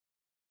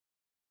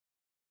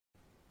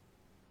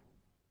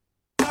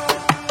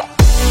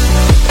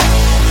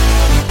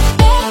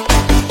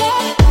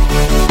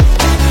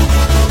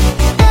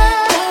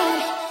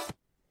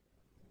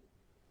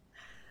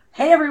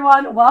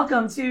everyone.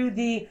 Welcome to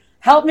the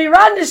Help Me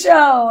Rhonda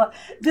Show.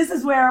 This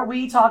is where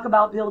we talk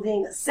about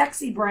building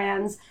sexy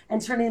brands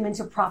and turning them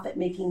into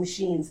profit-making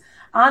machines.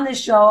 On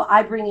this show,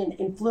 I bring in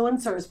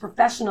influencers,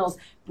 professionals,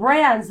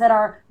 brands that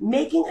are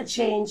making a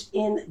change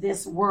in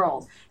this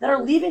world, that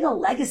are leaving a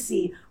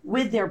legacy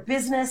with their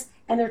business,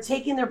 and they're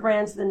taking their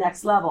brand to the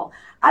next level.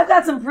 I've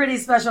got some pretty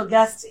special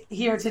guests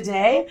here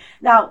today.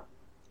 Now,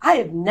 I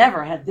have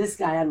never had this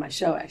guy on my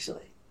show,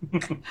 actually.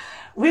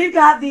 We've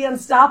got the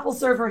Unstoppable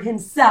Surfer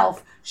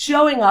himself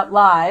showing up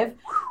live.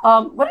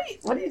 What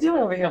are you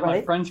doing over here, buddy?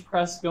 My French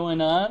press going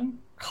on.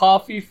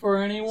 Coffee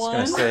for anyone? I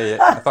was going to say,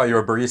 I thought you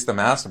were a barista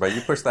master, but you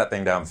pushed that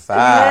thing down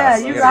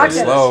fast. Yeah, you rocked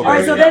it. Slow, all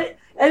right, so baby.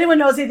 anyone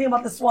knows anything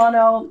about the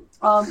Swano?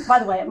 By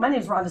the way, my name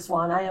is Rhonda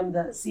Swan. I am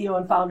the CEO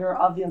and founder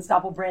of the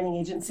Unstoppable Branding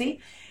Agency.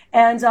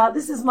 And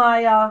this is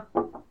my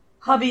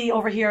hubby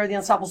over here, the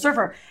Unstoppable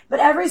Surfer. But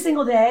every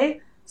single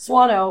day,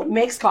 Swano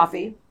makes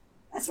coffee.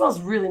 That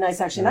smells really nice,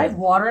 actually. And I have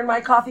water in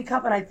my coffee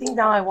cup, and I think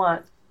now I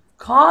want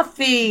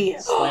coffee.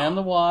 Slam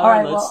the water.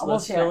 All right,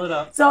 let's fill it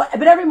up. So,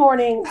 but every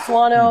morning,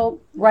 Swano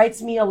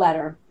writes me a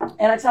letter.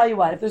 And I tell you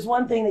what, if there's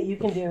one thing that you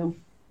can do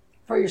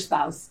for your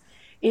spouse,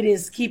 it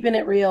is keeping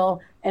it real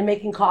and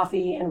making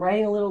coffee and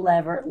writing a little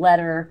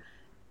letter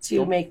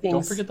to make things.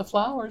 Don't forget the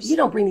flowers. You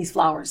don't bring these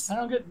flowers. I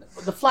don't get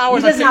the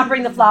flowers. He does not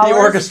bring the flowers. He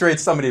orchestrates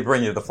somebody to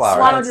bring you the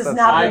flowers. Swano does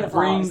not bring I the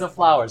flowers. bring the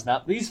flowers,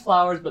 not these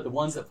flowers, but the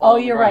ones that fall. Oh,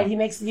 you're right. He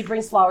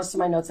brings flowers to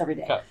my notes every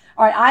day. Okay.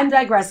 All right, I'm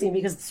digressing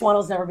because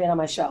Swano's never been on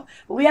my show.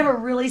 But we have a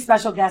really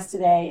special guest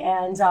today,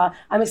 and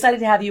I'm excited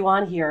to have you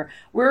on here.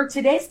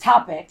 Today's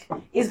topic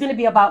is going to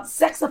be about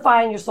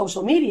sexifying your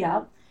social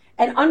media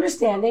and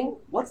understanding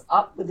what's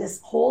up with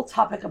this whole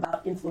topic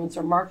about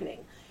influencer marketing.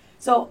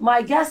 So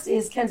my guest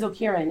is Kenzo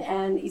Kiren,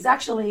 and he's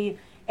actually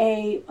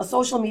a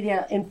social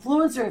media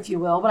influencer, if you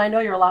will, but I know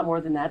you're a lot more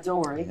than that,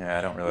 don't worry. Yeah,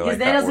 I don't really like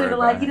that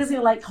word. He doesn't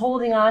even like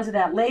holding on to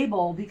that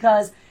label,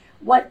 because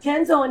what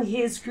Kenzo and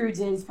his crew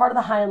did, he's part of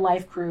the High in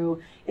Life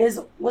crew,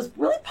 was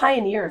really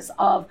pioneers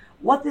of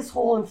what this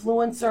whole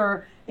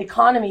influencer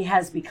economy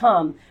has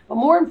become. But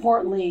more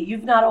importantly,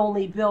 you've not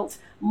only built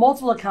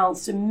multiple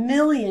accounts to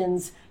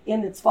millions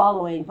in its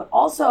following, but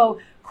also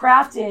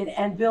crafted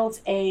and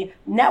built a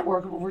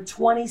network of over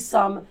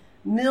 20-some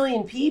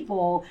million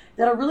people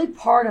that are really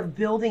part of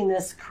building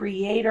this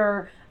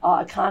creator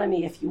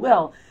economy, if you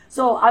will.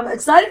 So I'm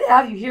excited to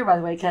have you here, by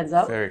the way,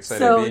 Kenzo. Very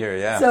excited to be here,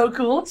 yeah. So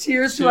cool.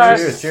 Cheers to our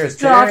cheers.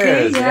 coffee.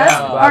 Yes.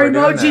 Yeah, our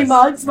emoji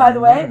mugs, by the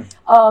way.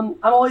 Mm-hmm.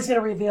 I'm always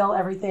going to reveal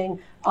everything.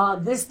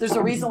 There's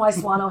a reason why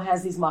Swano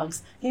has these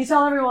mugs. Can you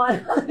tell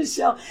everyone on the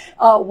show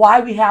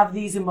why we have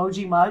these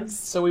emoji mugs?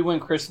 So we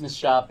went Christmas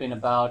shopping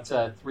about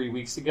 3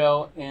 weeks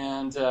ago,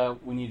 and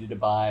we needed to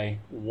buy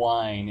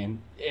wine,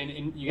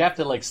 and you have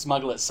to like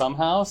smuggle it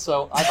somehow.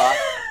 So I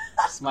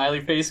bought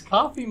smiley face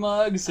coffee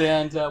mugs,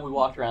 and we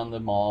walked around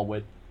the mall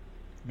with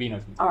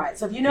Vino's. All right,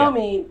 so if you know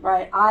me,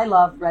 right, I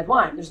love red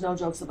wine. There's no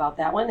jokes about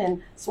that one,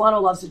 and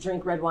Swano loves to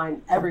drink red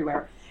wine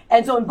everywhere.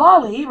 And so in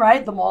Bali,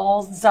 right, the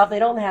malls and stuff, they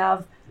don't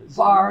have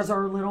bars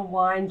or little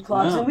wine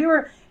clubs. No. And we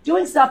were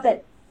doing stuff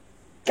that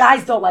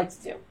guys don't like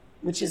to do,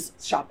 which is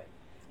shopping.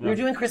 We were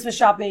doing Christmas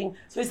shopping.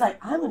 So he's like,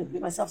 I'm going to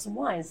get myself some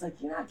wine. It's like,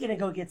 you're not going to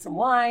go get some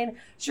wine.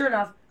 Sure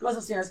enough, goes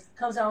upstairs,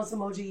 comes down with some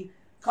emoji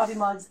coffee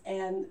mugs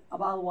and a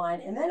bottle of wine.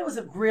 And then it was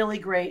a really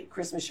great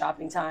Christmas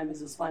shopping time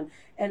because it was fun.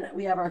 And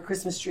we have our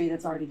Christmas tree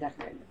that's already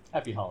decorated.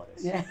 Happy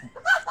holidays. Yeah.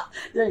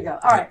 There you go.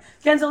 All right.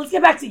 Kenzo, let's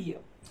get back to you.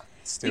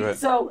 Let's do it.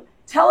 So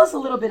tell us a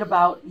little bit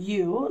about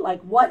you,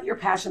 like what you're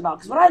passionate about.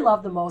 Because what I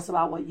love the most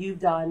about what you've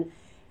done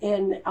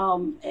in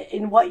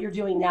what you're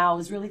doing now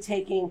is really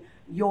taking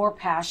your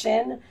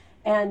passion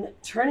and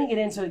turning it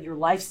into your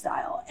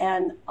lifestyle.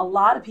 And a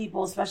lot of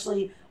people,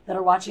 especially that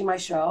are watching my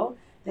show,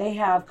 they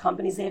have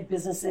companies, they have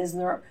businesses,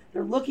 and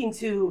they're looking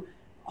to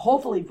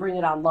hopefully bring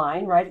it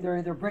online, right?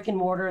 They're brick and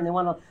mortar, and they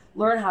want to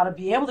learn how to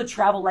be able to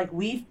travel like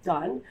we've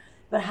done,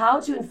 but how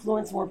to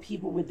influence more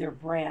people with their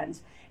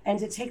brand and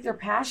to take their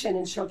passion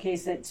and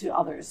showcase it to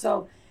others.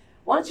 So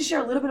why don't you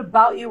share a little bit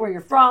about you, where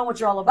you're from, what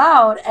you're all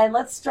about, and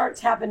let's start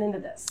tapping into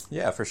this.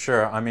 Yeah, for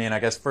sure. I mean, I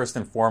guess first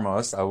and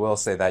foremost, I will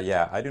say that,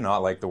 yeah, I do not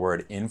like the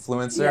word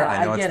influencer. Yeah,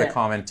 I know it's the it.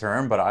 common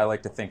term, but I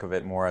like to think of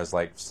it more as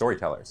like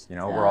storytellers. You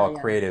know, we're all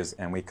creatives,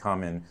 and we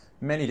come in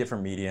many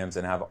different mediums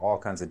and have all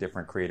kinds of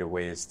different creative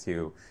ways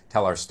to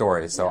tell our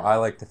stories. So I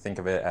like to think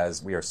of it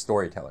as we are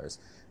storytellers.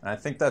 And I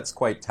think that's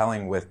quite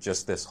telling with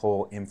just this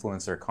whole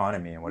influencer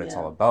economy and what it's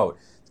all about.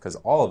 Because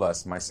all of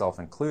us, myself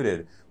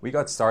included, we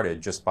got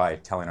started just by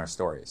telling our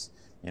stories.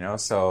 You know,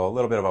 so a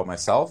little bit about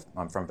myself.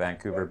 I'm from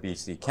Vancouver,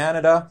 BC,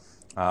 Canada,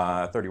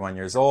 31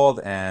 years old,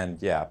 and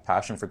yeah,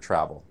 passion for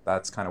travel.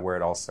 That's kind of where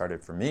it all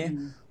started for me.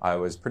 Mm-hmm. I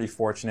was pretty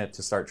fortunate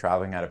to start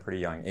traveling at a pretty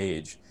young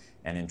age.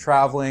 And in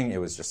traveling, it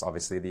was just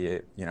obviously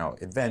the,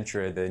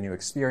 adventure, the new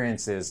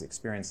experiences,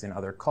 experiencing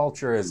other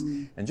cultures,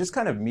 and just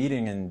kind of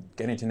meeting and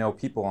getting to know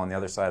people on the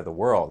other side of the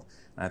world.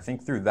 And I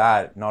think through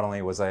that, not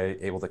only was I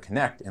able to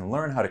connect and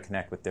learn how to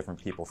connect with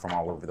different people from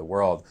all over the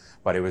world,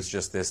 but it was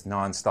just this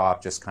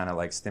nonstop, just kind of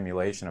like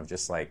stimulation of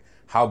just like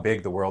how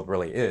big the world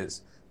really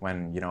is.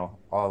 when,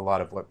 a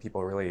lot of what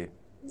people really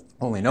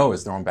only know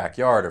is their own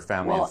backyard or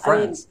family and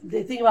friends. I mean,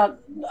 the thing about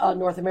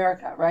North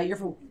America, right? You're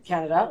from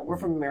Canada. We're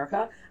from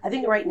America. I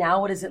think right now,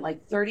 what is it,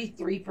 like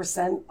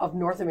 33% of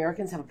North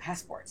Americans have a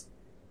passport.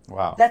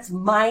 Wow. That's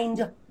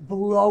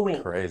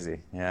mind-blowing.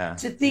 Crazy, yeah.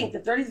 To think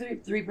that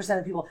 33%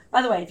 of people...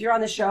 By the way, if you're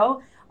on the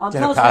show,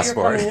 tell us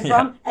where you're coming in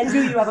from, and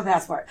do you have a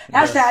passport?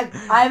 Hashtag,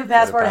 I have a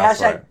passport,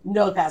 hashtag,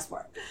 no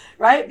passport.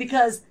 Right?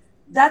 Because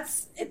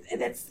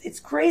it's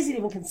crazy to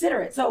even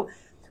consider it. So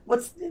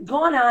what's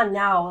going on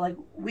now, like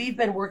we've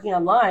been working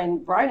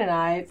online, Brian and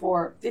I,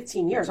 for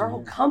 15 years. Our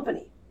whole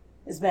company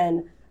has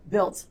been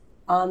built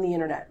on the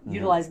internet,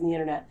 utilizing the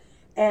internet.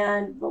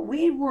 But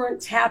we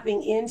weren't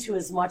tapping into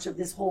as much of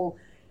this whole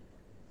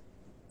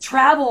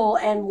travel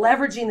and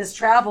leveraging this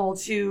travel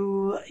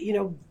to,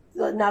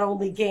 not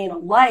only gain a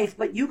life,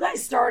 but you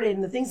guys started,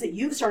 and the things that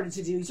you've started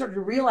to do, you started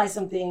to realize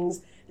some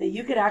things that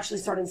you could actually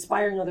start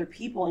inspiring other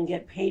people and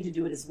get paid to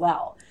do it as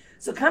well.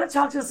 So kind of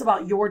talk to us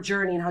about your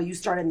journey and how you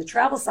started in the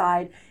travel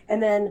side,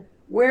 and then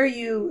where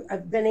you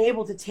have been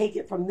able to take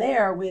it from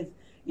there with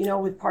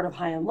part of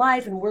High on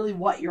Life and really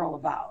what you're all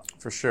about.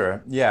 For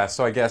sure. Yeah.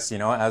 So I guess,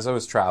 as I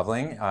was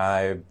traveling,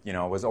 I,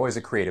 was always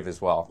a creative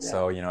as well. Yeah.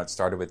 So, it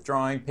started with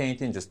drawing,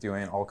 painting, just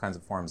doing all kinds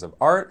of forms of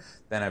art.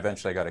 Then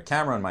eventually I got a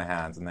camera in my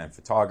hands, and then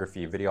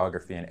photography,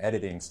 videography, and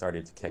editing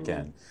started to kick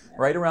in. Yeah.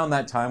 Right around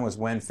that time was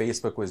when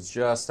Facebook was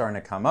just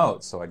starting to come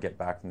out. So I'd get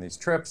back from these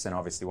trips and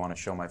obviously want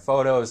to show my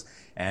photos,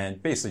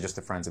 and basically just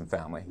to friends and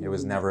family. It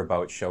was never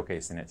about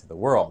showcasing it to the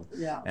world.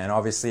 Yeah. And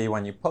obviously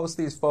when you post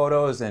these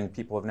photos and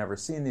people have never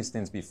seen these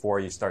things before,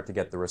 you start to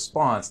get the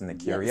response and the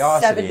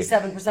curiosity.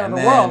 77% of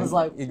the world is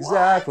like,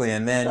 exactly. What?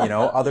 And then,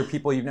 other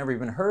people you've never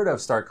even heard of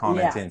start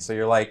commenting. Yeah. So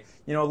you're like,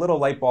 a little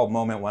light bulb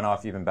moment went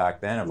off even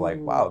back then of like,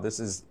 wow, this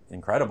is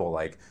incredible.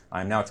 Like,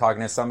 I'm now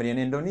talking to somebody in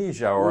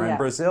Indonesia or in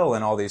Brazil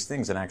and all these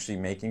things and actually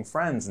making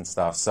friends and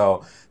stuff.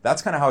 So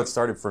that's kind of how it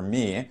started for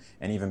me.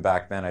 And even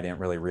back then, I didn't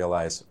really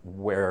realize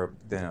where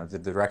the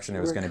direction it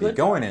was going to be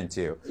going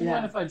into. Do you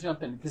mind if I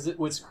jump in? Because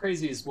what's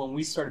crazy is when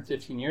we started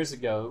 15 years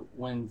ago,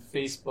 when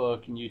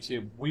Facebook and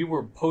YouTube, we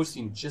were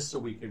posting just so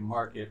we could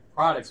market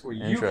products where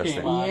you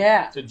came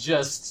on to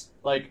just...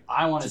 Like,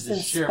 I wanted to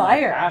share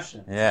my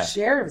passion. Yeah.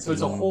 Share. So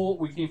it's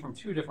we came from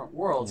two different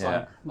worlds.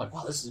 Yeah. So I'm like,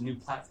 wow, this is a new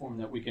platform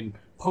that we can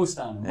post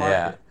on and market.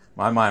 Yeah.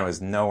 My mind was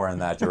nowhere in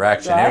that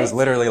direction. Right? It was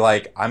literally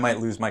like, I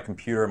might lose my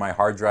computer, my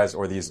hard drives,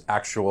 or these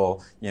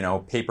actual,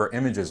 paper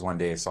images one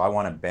day. So I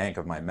want a bank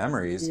of my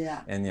memories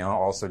and,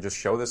 also just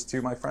show this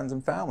to my friends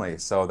and family.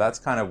 So that's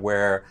kind of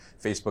where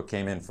Facebook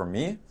came in for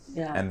me.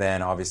 Yeah. And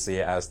then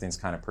obviously as things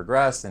kind of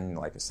progressed and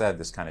like I said,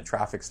 this kind of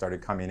traffic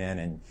started coming in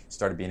and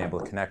started being able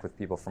to connect with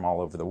people from all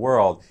over the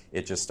world,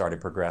 it just started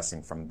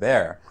progressing from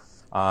there.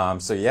 It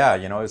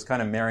was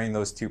kind of marrying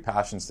those two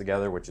passions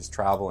together, which is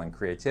travel and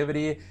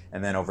creativity.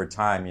 And then over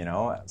time,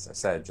 as I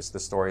said, just the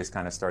stories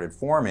kind of started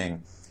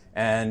forming.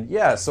 And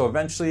so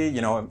eventually,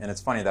 and it's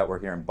funny that we're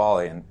here in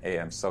Bali, and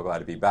I'm so glad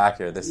to be back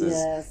here. This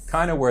is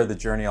kind of where the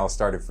journey all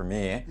started for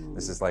me.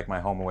 This is like my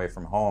home away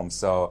from home.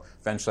 So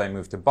eventually I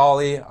moved to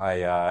Bali.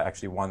 I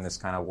actually won this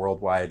kind of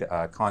worldwide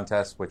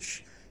contest,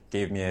 which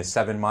gave me a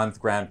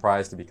 7-month grand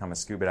prize to become a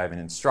scuba diving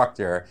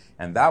instructor.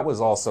 And that was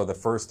also the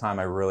first time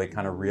I really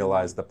kind of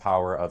realized the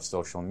power of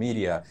social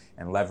media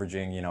and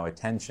leveraging,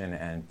 attention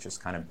and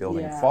just kind of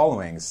building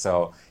followings.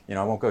 So,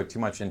 I won't go too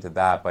much into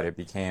that, but it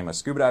became a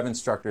scuba dive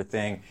instructor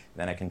thing.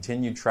 Then I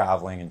continued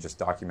traveling and just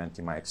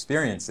documenting my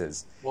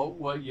experiences.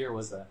 What year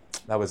was that?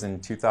 That was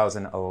in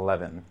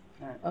 2011.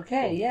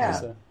 Okay, cool.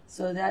 Yeah.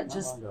 So that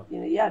just,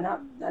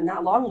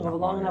 not long ago, but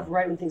long enough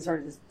right when things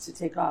started to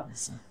take off.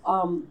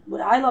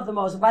 What I love the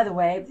most, and by the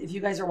way, if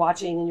you guys are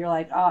watching and you're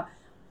like, all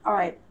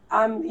right,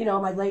 I'm, in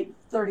my late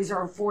 30s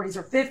or 40s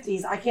or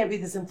 50s, I can't be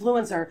this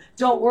influencer.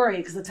 Don't worry,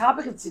 because the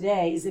topic of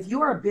today is if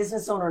you are a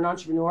business owner, an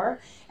entrepreneur,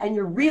 and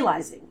you're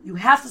realizing, you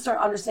have to start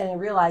understanding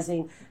and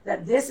realizing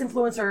that this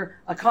influencer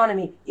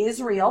economy is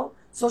real,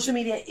 social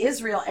media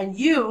is real, and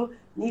you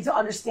need to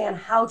understand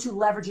how to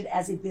leverage it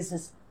as a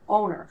business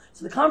owner.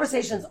 So the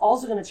conversation is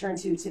also going to turn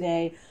to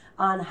today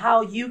on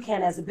how you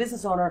can, as a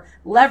business owner,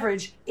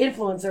 leverage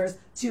influencers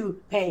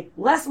to pay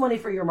less money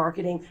for your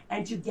marketing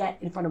and to get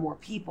in front of more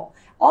people.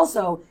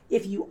 Also,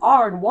 if you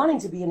are wanting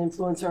to be an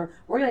influencer,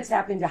 we're going to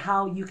tap into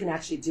how you can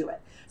actually do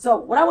it. So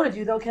what I want to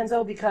do though,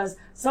 Kenzo, because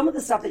some of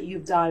the stuff that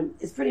you've done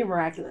is pretty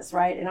miraculous,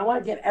 right? And I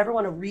want to give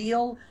everyone a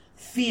real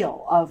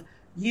feel of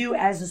you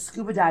as a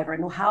scuba diver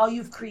and how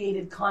you've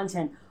created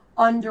content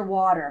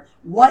underwater,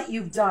 what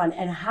you've done,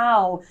 and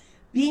how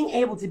being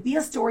able to be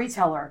a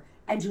storyteller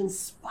and to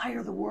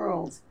inspire the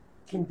world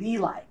can be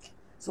like.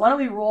 So why don't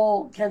we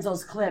roll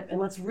Kenzo's clip and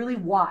let's really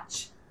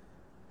watch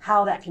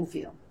how that can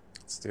feel.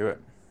 Let's do it.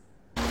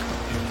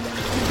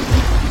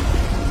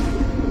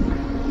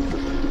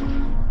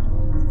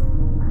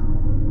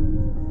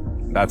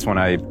 That's when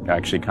I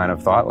actually kind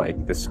of thought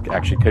like this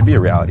actually could be a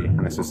reality.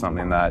 And this is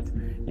something that,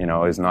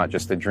 is not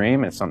just a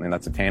dream. It's something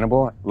that's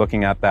attainable.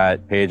 Looking at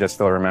that page, I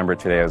still remember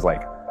today, I was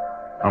like,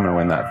 I'm going to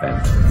win that thing.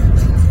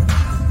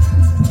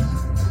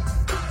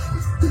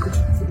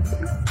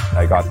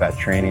 I got that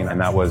training,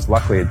 and that was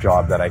luckily a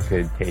job that I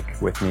could take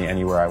with me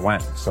anywhere I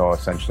went. So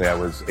essentially I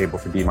was able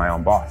to be my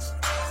own boss.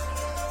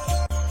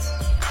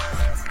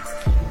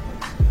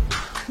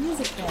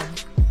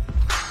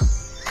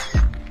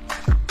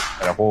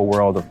 A whole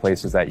world of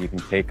places that you can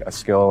take a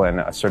skill and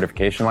a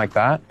certification like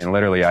that. And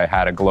literally I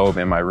had a globe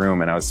in my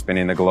room and I was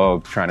spinning the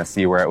globe trying to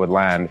see where it would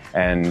land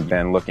and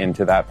then look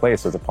into that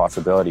place as a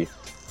possibility.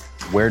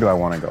 Where do I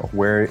want to go?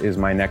 Where is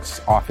my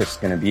next office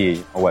going to be?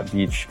 What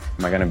beach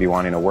am I going to be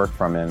wanting to work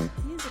from? And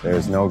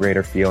there's no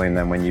greater feeling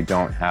than when you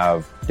don't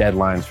have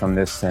deadlines from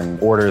this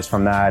and orders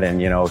from that and,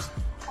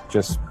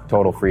 just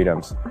total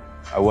freedoms.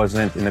 I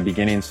wasn't in the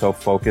beginning so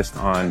focused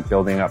on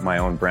building up my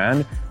own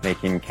brand,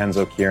 making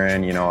Kenzo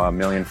Kiren, a 1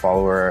 million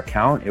follower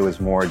account. It was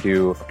more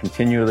to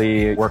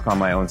continually work on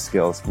my own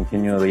skills,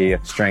 continually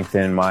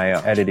strengthen my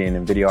editing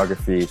and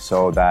videography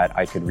so that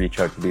I could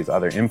reach out to these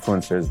other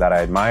influencers that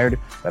I admired,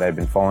 that I'd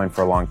been following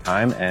for a long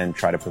time, and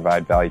try to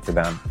provide value to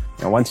them.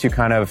 Once you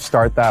kind of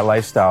start that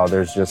lifestyle,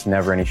 there's just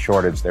never any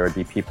shortage. There would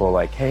be people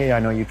like, hey, I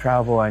know you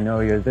travel, I know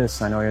you're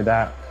this, I know you're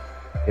that.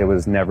 It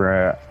was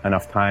never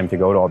enough time to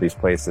go to all these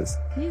places.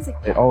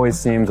 It always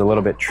seems a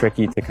little bit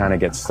tricky to kind of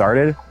get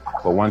started,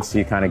 but once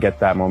you kind of get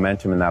that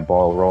momentum and that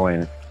ball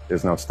rolling,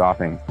 there's no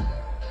stopping.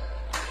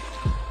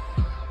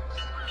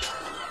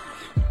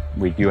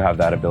 We do have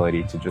that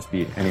ability to just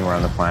be anywhere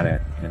on the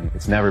planet, and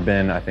it's never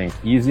been, I think,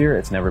 easier,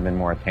 it's never been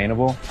more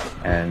attainable,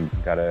 and you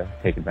gotta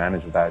take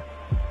advantage of that.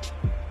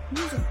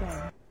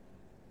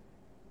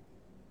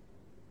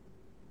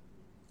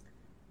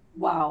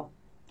 Wow,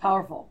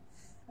 powerful.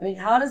 I mean,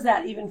 how does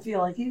that even feel?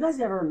 Like, you guys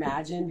ever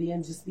imagine be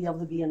able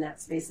to be in that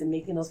space and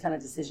making those kind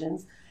of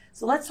decisions?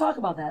 So let's talk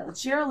about that.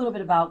 Let's share a little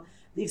bit about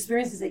the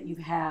experiences that you've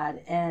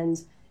had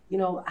and,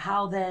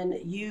 how then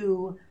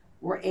you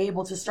were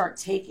able to start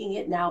taking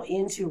it now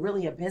into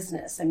really a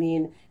business. I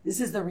mean, this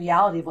is the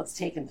reality of what's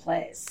taken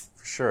place.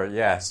 For sure,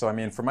 yeah. So, I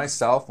mean, for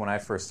myself, when I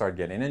first started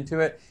getting into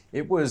it,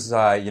 it was,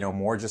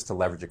 more just to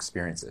leverage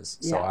experiences.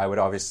 So I would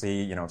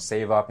obviously,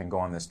 save up and go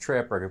on this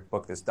trip or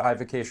book this dive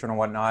vacation or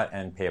whatnot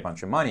and pay a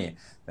bunch of money.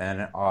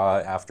 Then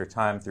after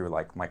time, through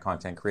like my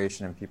content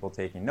creation and people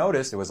taking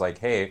notice, it was like,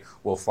 hey,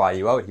 we'll fly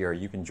you out here.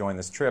 You can join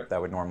this trip that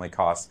would normally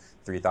cost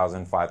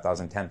 $3,000,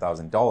 $5,000,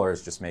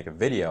 $10,000, just make a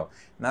video.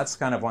 And that's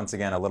kind of, once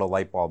again, a little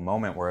light bulb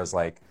moment where it's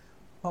like,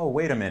 oh,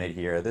 wait a minute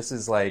here.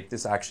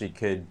 This actually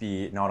could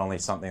be not only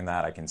something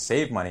that I can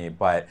save money,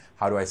 but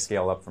how do I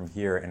scale up from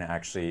here and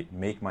actually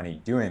make money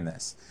doing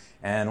this?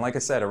 And like I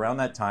said, around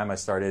that time I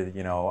started,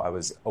 I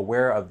was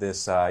aware of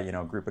this,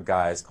 group of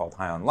guys called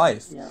High on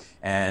Life. Yeah.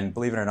 And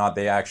believe it or not,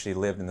 they actually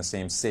lived in the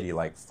same city,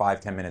 like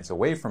 5-10 minutes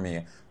away from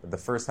me. But the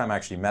first time I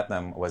actually met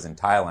them was in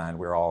Thailand.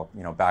 We were all,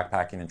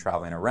 backpacking and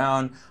traveling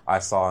around. I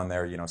saw on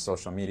their,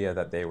 social media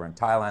that they were in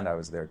Thailand. I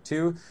was there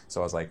too. So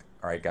I was like,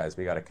 all right, guys,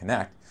 we got to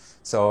connect.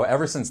 So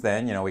ever since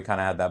then, we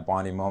kind of had that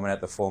bonding moment at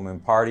the full moon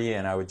party,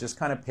 and I would just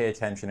kind of pay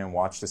attention and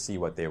watch to see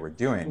what they were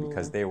doing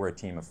because they were a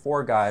team of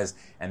 4 guys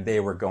and they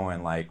were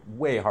going like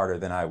way harder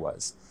than I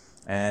was.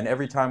 And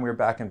every time we were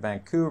back in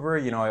Vancouver,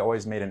 I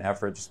always made an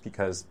effort just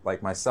because,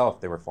 like myself,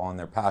 they were following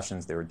their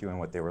passions. They were doing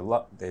what they were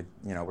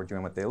were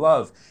doing what they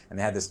love, and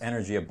they had this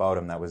energy about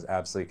them that was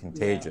absolutely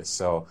contagious.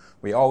 Yeah. So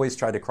we always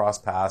tried to cross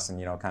paths and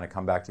kind of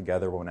come back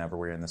together whenever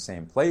we were in the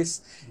same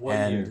place.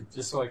 What year?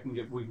 Just so we can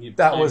get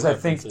that was, I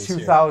think,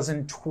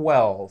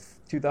 2012.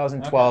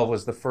 2012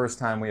 was the first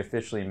time we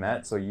officially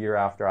met. So a year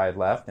after I had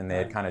left, and they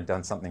had kind of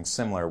done something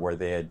similar where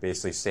they had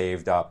basically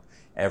saved up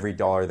every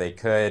dollar they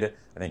could.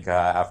 I think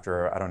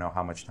after I don't know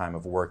how much time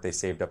of work, they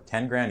saved up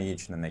 10 grand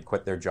each, and then they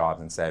quit their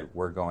jobs and said,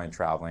 we're going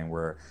traveling.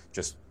 We're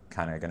just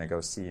kind of going to go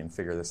see and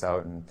figure this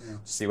out and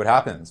see what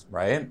happens,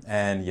 right?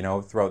 And,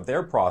 throughout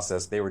their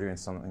process, they were doing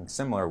something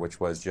similar, which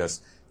was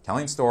just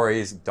telling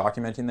stories,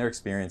 documenting their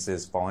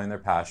experiences, following their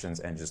passions,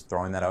 and just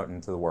throwing that out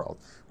into the world.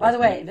 By the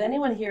way, if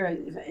anyone here,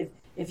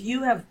 if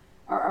you have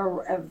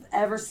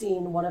ever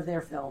seen one of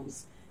their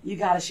films, you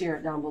got to share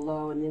it down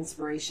below, and the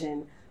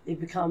inspiration. They've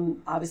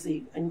become,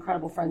 obviously,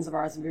 incredible friends of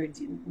ours and very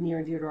near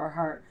and dear to our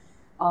heart.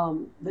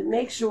 But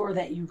make sure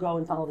that you go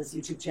and follow this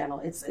YouTube channel.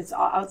 It's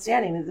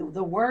outstanding.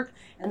 The work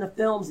and the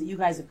films that you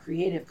guys have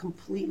created have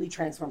completely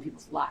transformed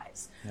people's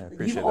lives. Yeah,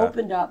 You've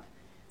opened up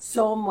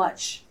so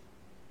much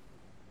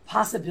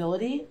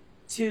possibility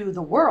to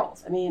the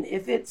world. I mean,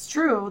 if it's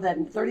true that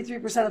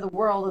 33% of the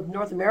world of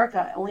North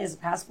America only has a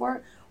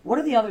passport, what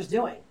are the others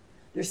doing?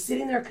 They're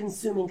sitting there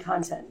consuming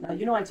content.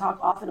 Now, I talk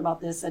often about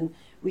this, and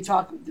we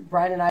talk,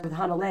 Brian and I, with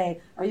Hanalei,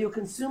 are you a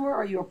consumer or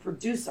are you a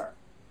producer?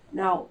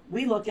 Now,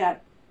 we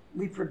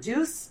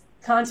produce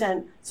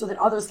content so that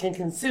others can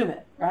consume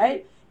it,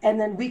 right? And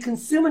then we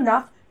consume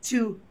enough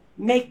to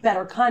make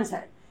better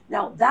content.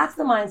 Now, that's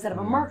the mindset of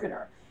a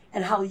marketer.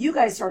 And how you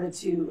guys started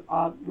to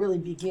really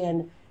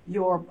begin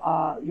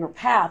your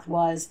path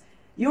was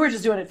you were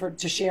just doing it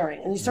to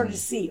sharing. And you started to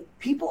see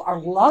people are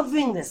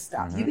loving this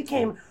stuff. You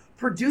became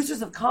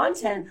producers of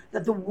content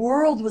that the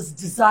world was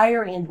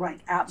desiring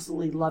and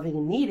absolutely loving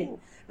and needing.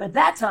 But at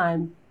that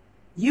time,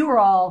 you were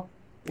all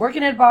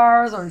working at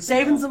bars or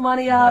saving some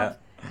money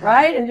up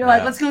right? And you're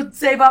like, let's go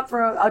save up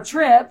for a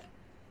trip,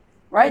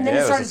 right? And then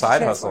Yeah, it it started was a side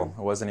to hustle.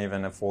 transform. It wasn't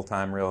even a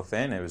full-time real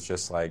thing. It was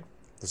just like,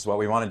 this is what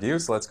we want to do,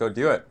 so let's go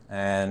do it.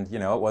 And, you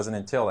know, it wasn't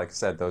until, like I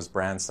said, those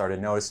brands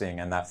started noticing,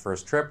 and that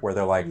first trip where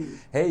they're like,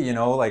 hey, you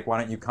know, like, why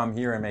don't you come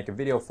here and make a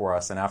video for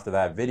us? And after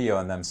that video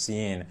and them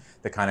seeing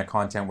the kind of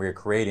content we were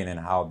creating and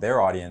how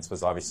their audience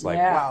was obviously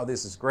like, wow,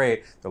 this is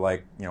great. They're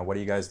like, you know, what are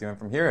you guys doing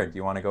from here? Do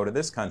you want to go to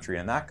this country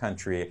and that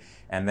country?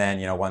 And then,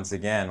 you know, once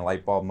again,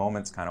 light bulb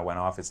moments kind of went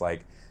off. It's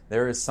like,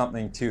 there is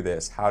something to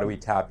this. How do we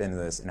tap into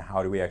this, and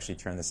how do we actually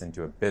turn this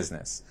into a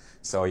business?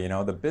 So, you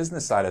know, the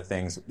business side of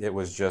things, it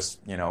was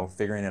just, you know,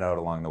 figuring it out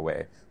along the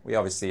way. We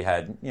obviously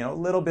had, you know, a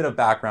little bit of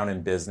background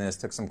in business,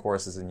 took some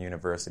courses in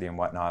university and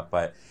whatnot,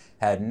 but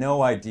had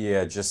no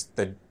idea just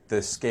the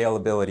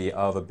scalability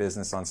of a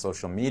business on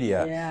social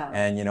media. Yeah.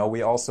 And, you know,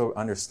 we also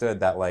understood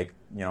that, like,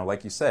 you know,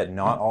 like you said,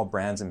 not all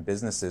brands and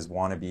businesses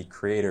want to be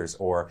creators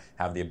or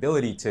have the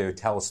ability to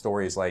tell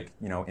stories like,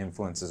 you know,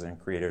 influencers and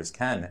creators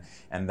can.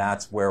 And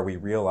that's where we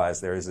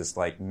realized there is this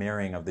like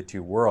mirroring of the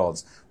two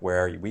worlds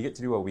where we get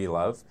to do what we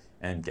love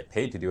and get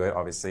paid to do it,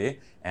 obviously,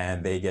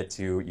 and they get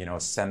to, you know,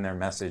 send their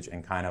message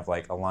and kind of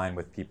like align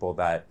with people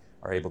that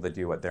are able to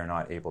do what they're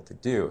not able to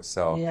do.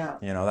 So,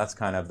 you know, that's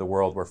kind of the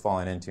world we're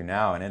falling into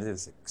now, and it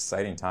is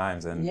exciting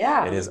times, and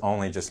it is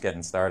only just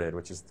getting started,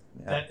 which is...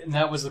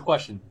 that was the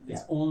question.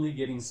 It's only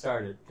getting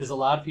started. Because a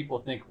lot of people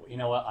think, you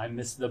know what, I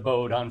missed the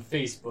boat on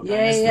Facebook. I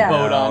missed the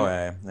boat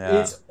on...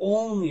 It's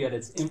only at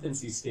its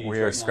infancy stage. We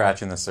are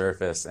scratching the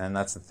surface, and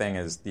that's the thing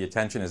is the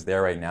attention is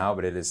there right now,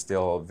 but it is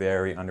still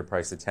very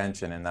underpriced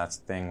attention, and that's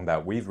the thing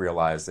that we've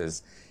realized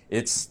is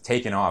it's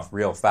taken off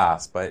real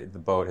fast, but the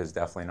boat has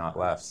definitely not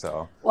left.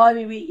 So, well, I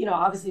mean, we, you know,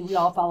 obviously we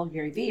all follow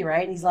Gary Vee,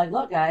 right? And he's like,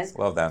 look, guys,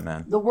 love that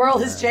man. The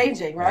world is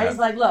changing, right? He's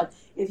like, look,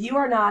 if you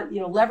are not, you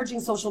know,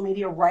 leveraging social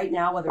media right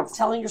now, whether it's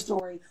telling your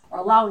story or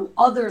allowing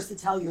others to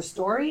tell your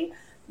story,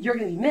 you're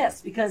going to be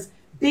missed because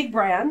big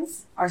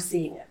brands are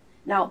seeing it.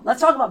 Now,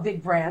 let's talk about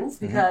big brands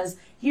because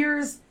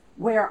here's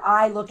where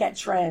I look at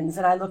trends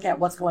and I look at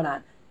what's going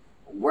on.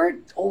 We're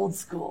old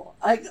school.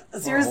 Like,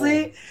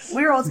 seriously,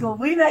 we're old school.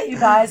 We met you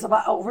guys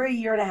about over a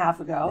year and a half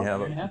ago.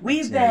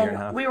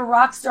 Yeah, we were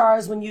rock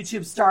stars when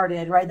YouTube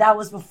started, right? That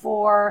was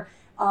before,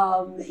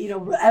 you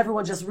know,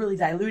 everyone just really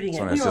diluting it.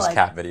 So it's just like,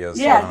 cat videos.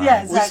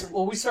 Yeah, exactly.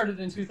 Well, we started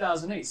in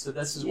 2008, so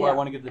this is where I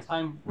want to give the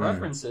time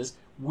references.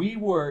 We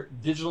were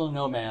digital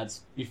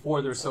nomads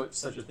before there was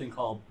such a thing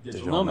called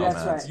digital nomads.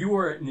 That's right. You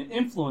were an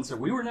influencer.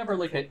 We were never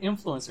like an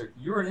influencer.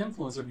 You were an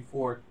influencer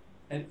before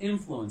an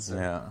influencer.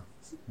 Yeah.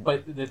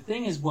 But the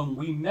thing is, when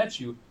we met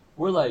you,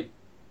 we're like,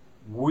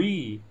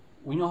 we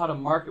know how to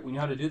market, we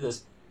know how to do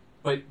this,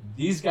 but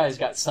these guys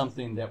got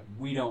something that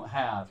we don't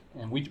have,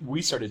 and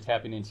we started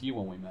tapping into you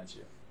when we met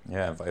you.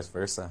 Yeah, and vice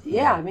versa.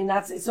 Yeah, I mean,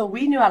 so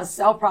we knew how to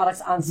sell products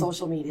on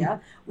social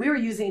media. We were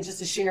using it just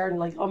to share and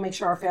like, make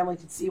sure our family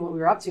could see what we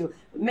were up to.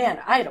 But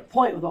man, I had a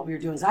point with what we were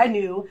doing. So I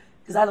knew,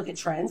 because I look at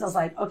trends, I was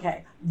like,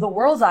 okay, the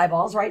world's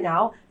eyeballs right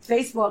now,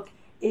 Facebook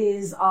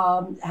we've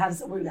got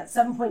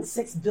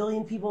 7.6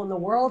 billion people in the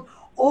world.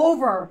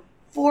 Over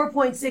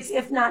 4.6,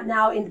 if not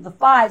now into the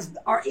fives,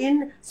 are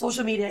in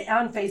social media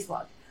on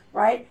Facebook,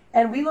 right?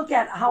 And we look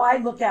at how I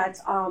look at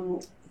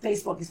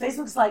Facebook. Because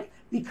Facebook's like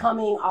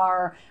becoming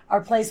our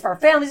place for our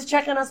families to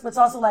check on us, but it's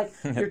also like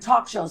your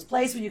talk shows,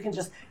 place where you can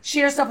just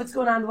share stuff that's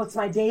going on, what's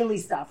my daily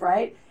stuff,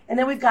 right? And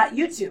then we've got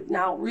YouTube.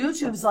 Now,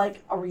 YouTube's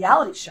like a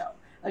reality show.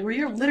 Like where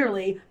you're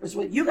literally, which is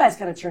what you guys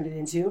kind of turned it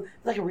into,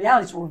 like a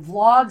reality show where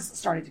vlogs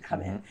started to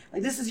come in.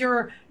 Like this is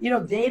your, you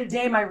know, day to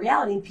day my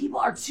reality, and people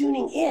are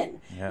tuning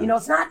in. You know,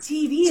 it's not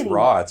TV anymore. It's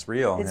raw. It's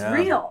real. It's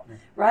real,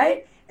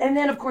 right? And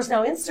then of course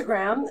now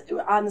Instagram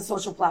on the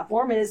social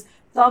platform is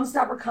thumb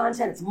stopper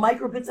content. It's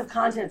micro bits of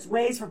content. It's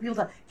ways for people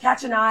to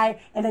catch an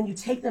eye, and then you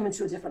take them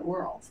into a different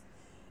world.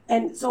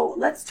 And so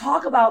let's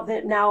talk about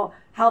that now.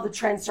 How the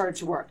trend started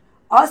to work.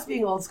 Us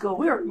being old school,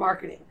 we were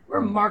marketing.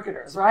 We're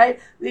marketers, right?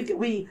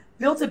 We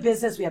built a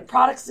business. We had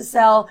products to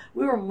sell.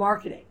 We were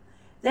marketing.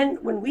 Then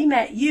when we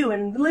met you,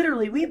 and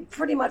literally we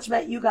pretty much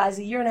met you guys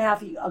a year and a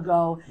half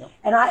ago,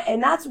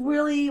 and that's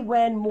really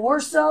when more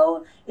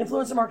so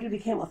influencer marketing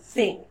became a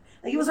thing.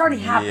 Like it was already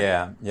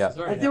happening. Yeah.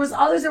 Like there was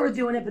others that were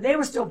doing it, but they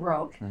were still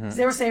broke. So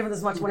they were saving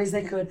as much money as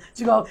they could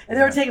to go, and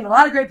they were taking a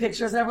lot of great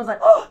pictures, and everyone's like,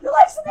 "Oh, your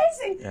life's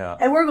amazing!"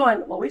 And we're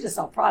going, "Well, we just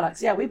sell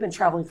products. Yeah, we've been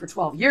traveling for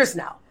 12 years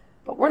now,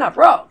 but we're not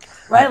broke,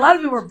 right? A lot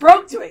of people were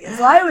broke doing it."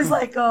 So I always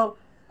like go,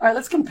 "All right,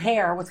 let's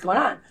compare what's going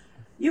on."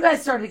 You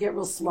guys started to get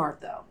real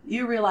smart, though.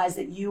 You realized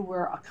that you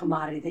were a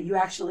commodity, that you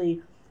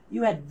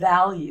had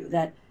value,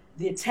 that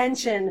the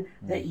attention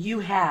that you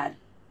had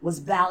was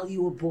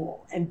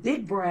valuable, and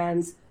big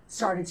brands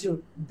started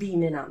to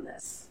beam in on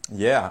this.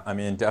 Yeah, I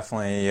mean,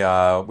 definitely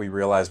we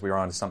realized we were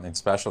onto something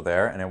special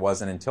there, and it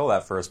wasn't until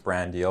that first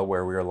brand deal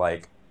where we were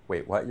like,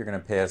 wait, what? You're going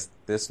to pay us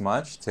this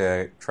much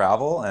to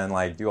travel and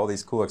like do all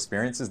these cool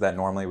experiences that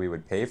normally we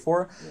would pay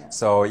for?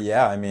 So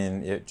yeah, I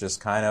mean, it just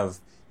kind of,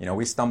 you know,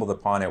 we stumbled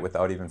upon it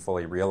without even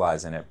fully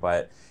realizing it.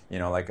 But, you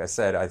know, like I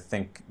said, I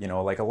think, you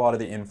know, like a lot of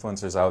the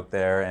influencers out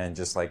there and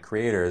just like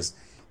creators,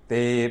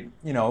 they,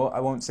 I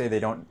won't say they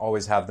don't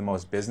always have the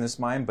most business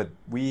mind, but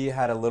we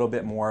had a little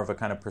bit more of a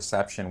kind of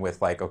perception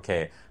with like,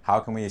 okay, how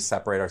can we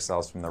separate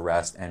ourselves from the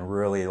rest and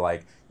really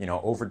like,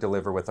 over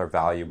deliver with our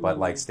value, but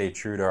like stay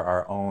true to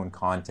our own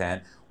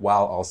content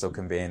while also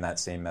conveying that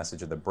same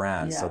message of the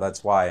brand. So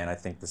that's why, and I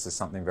think this is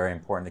something very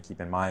important to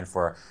keep in mind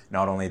for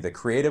not only the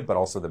creative, but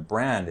also the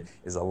brand,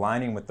 is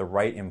aligning with the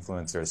right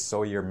influencers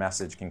so your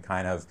message can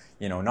kind of,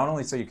 not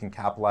only so you can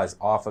capitalize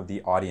off of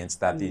the audience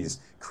that these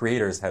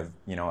creators have,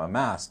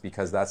 amassed,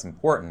 because that's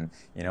important.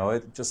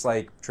 It's just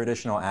like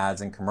traditional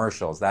ads and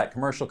commercials. That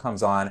commercial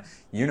comes on,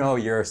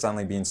 you're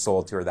suddenly being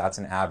sold to, or that's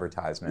an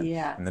advertisement.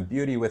 Yeah. And the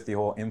beauty with the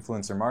whole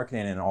influencer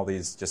marketing and all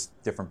these just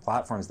different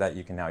platforms that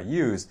you can now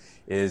use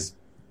is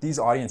these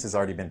audiences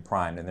already been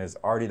primed, and there's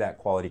already that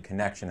quality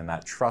connection and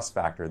that trust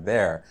factor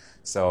there.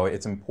 So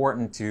it's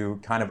important to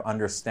kind of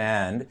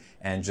understand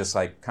and just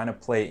like kind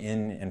of play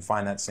in and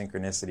find that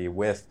synchronicity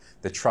with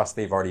the trust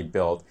they've already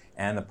built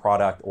and the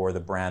product or the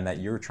brand that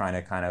you're trying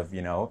to kind of,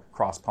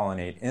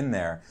 cross-pollinate in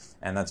there.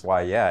 And that's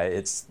why,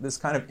 it's this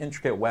kind of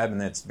intricate web, and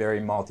it's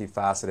very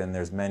multifaceted, and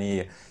there's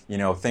many,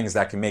 things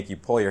that can make you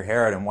pull your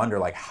hair out and wonder,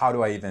 like, how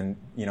do I even,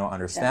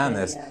 understand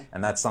this? Yeah.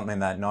 And that's something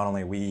that not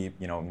only we,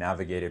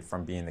 navigated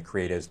from being the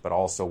creatives, but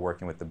also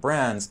working with the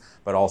brands,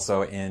 but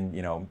also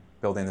in,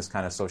 building this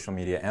kind of social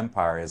media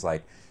empire, is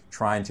like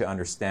trying to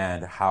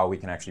understand how we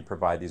can actually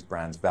provide these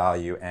brands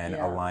value and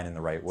align in the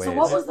right ways. So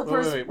what was the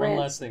first brand? One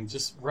last thing,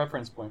 just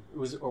reference point.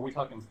 Are we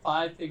talking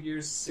 5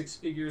 figures, 6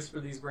 figures for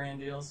these brand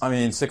deals? I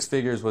mean, 6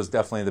 figures was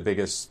definitely the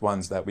biggest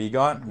ones that we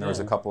got, and there was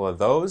a couple of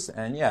those.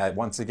 And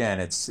once again,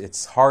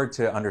 it's hard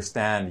to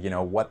understand,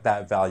 what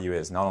that value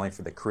is, not only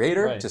for the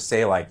creator to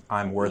say like,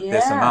 I'm worth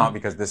this amount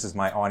because this is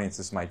my audience,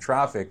 this is my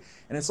traffic.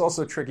 And it's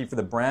also tricky for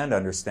the brand to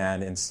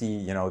understand and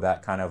see,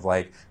 that kind of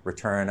like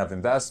return of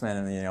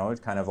investment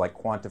and, kind of like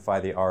quantify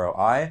the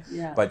ROI.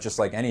 But just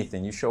like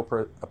anything, you show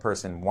a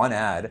person one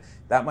ad,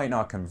 that might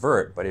not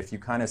convert, but if you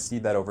kind of see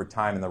that over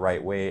time in the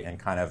right way and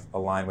kind of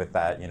align with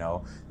that,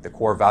 the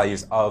core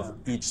values of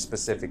each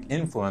specific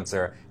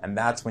influencer, and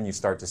that's when you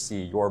start to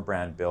see your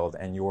brand build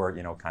and your,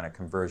 kind of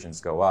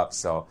conversions go up.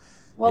 So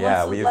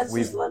well,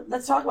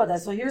 let's talk about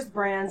that. So here's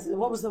brands.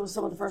 What was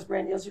some of the first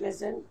brand deals you guys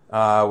did?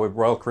 With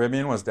Royal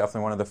Caribbean was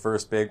definitely one of the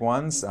first big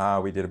ones.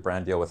 We did a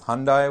brand deal with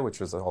Hyundai, which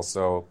was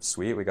also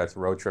sweet. We got to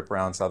road trip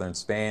around southern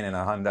Spain in a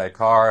Hyundai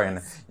car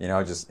and,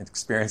 just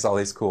experience all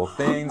these cool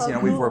things.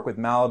 We've worked with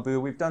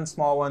Malibu. We've done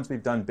small ones.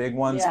 We've done big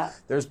ones. Yeah.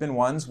 There's been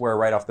ones where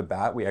right off the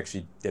bat, we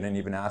actually didn't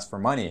even ask for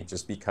money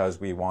just because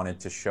we wanted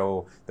to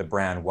show the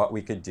brand what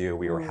we could do.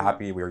 We were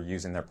happy. We were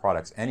using their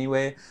products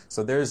anyway.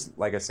 So there's,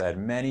 like I said,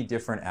 many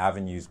different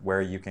avenues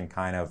where you can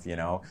kind of,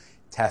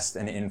 test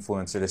an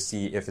influencer to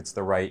see if it's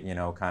the right,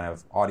 kind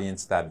of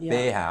audience that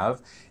they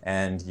have,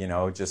 and,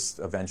 just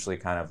eventually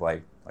kind of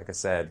like I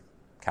said,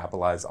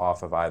 capitalize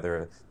off of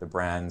either the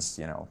brand's,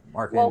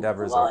 marketing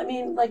endeavors. Well, I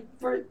mean, like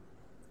for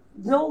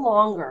no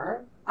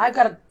longer, I've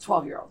got a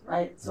 12-year-old,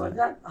 right? So I've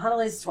got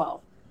Hanale's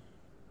 12.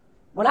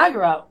 When I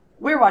grew up,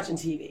 we were watching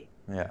TV.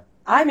 Yeah.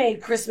 I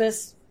made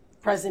Christmas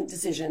present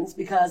decisions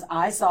because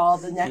I saw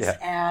the next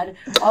ad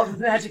of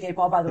the Magic 8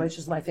 Ball, by the way, which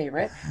is my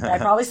favorite. I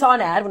probably saw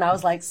an ad when I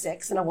was like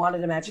 6 and I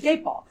wanted a Magic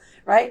 8 Ball,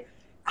 right?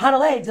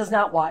 Hanale does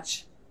not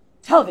watch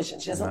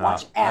television. She doesn't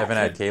watch ads. I haven't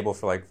had cable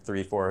for like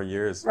 3-4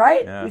 years.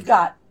 Right? Yeah. We've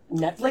got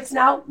Netflix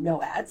now,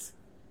 no ads,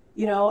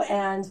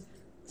 and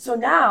so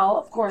now,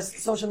 of course,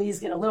 social media is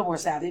getting a little more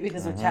savvy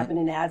because they're tapping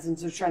in ads and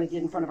they're trying to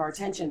get in front of our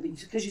attention.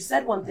 Because you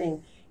said one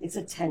thing, it's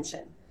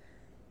attention.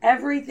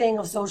 Everything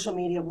of social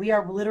media, we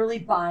are literally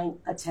buying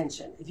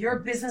attention. If you're a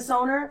business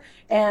owner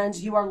and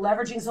you are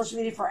leveraging social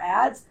media for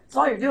ads, that's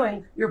all you're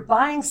doing. You're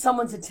buying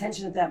someone's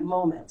attention at that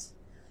moment.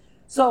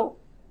 So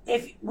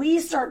if we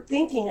start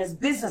thinking as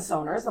business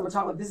owners, I'm going to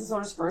talk about business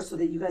owners first so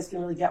that you guys can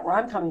really get where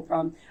I'm coming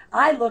from.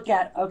 I look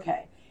at,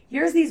 okay,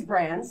 here's these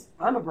brands.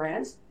 I'm a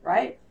brand,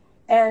 right?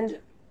 And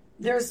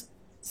there's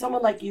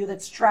someone like you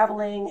that's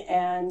traveling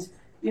and,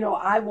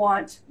 I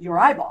want your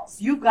eyeballs.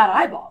 You've got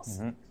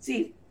eyeballs.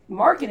 See,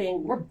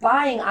 marketing, we're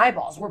buying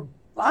eyeballs. We're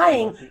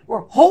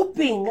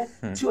hoping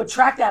to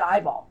attract that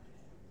eyeball.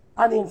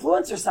 On the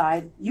influencer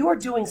side, you are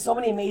doing so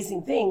many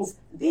amazing things.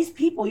 These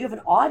people, you have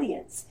an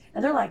audience,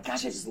 and they're like,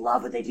 gosh, I just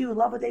love what they do,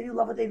 love what they do,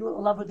 love what they do,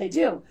 love what they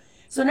do.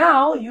 So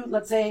now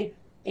let's say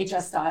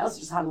HS Styles,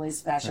 which is Hanale's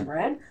fashion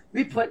brand,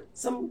 we put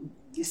some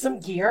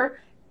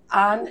gear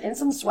on and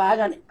some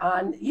swag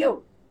on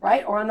you,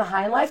 right? Or on the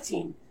High and Life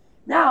team.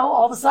 Now,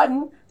 all of a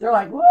sudden, they're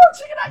like, whoa,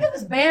 check it out, I got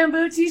this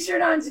bamboo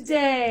t-shirt on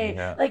today.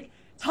 Yeah. Like,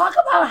 talk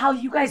about how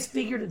you guys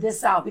figured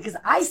this out, because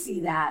I see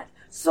that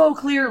so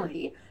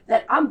clearly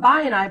that I'm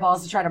buying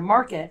eyeballs to try to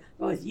market,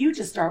 but if you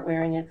just start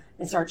wearing it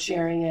and start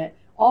sharing it,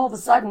 all of a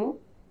sudden,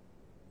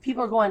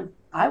 people are going,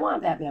 I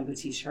want that bamboo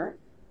t-shirt.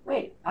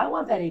 Wait, I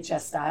want that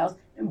HS Styles.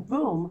 And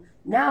boom,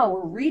 now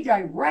we're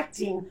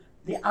redirecting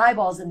the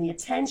eyeballs and the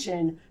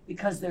attention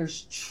because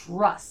there's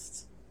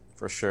trust.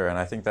 For sure, and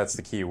I think that's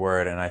the key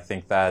word, and I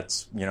think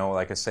that's,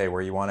 like I say,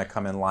 where you want to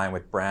come in line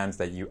with brands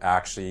that you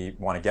actually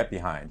want to get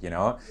behind,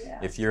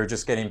 If you're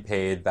just getting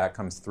paid, that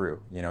comes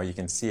through, you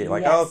can see it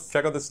like, Yes. oh,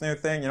 check out this new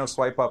thing,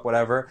 swipe up,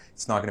 whatever.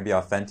 It's not going to be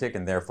authentic,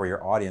 and therefore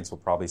your audience will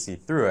probably see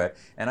through it.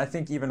 And I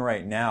think even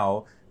right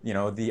now,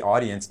 the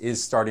audience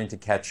is starting to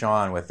catch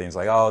on with things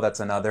like, oh, that's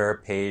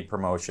another paid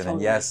promotion.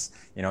 Totally. And yes,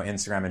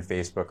 Instagram and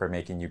Facebook are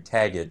making you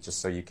tag it just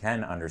so you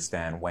can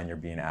understand when you're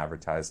being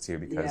advertised to,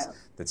 because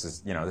this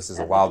is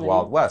a wild,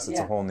 wild west. It's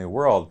a whole new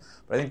world.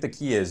 But I think the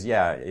key is,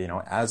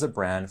 as a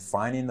brand,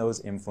 finding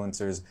those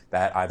influencers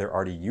that either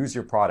already use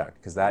your product,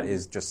 because that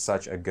is just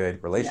such a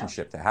good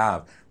relationship to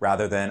have,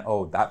 rather than,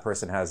 oh, that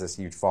person has this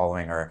huge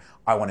following, or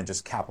I want to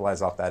just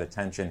capitalize off that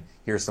attention.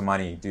 Here's some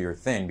money, do your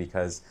thing,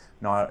 because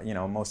not,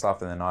 most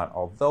often than not,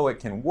 although it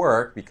can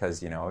work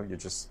because,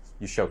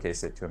 you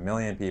showcase it to 1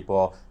 million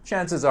people,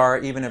 chances are,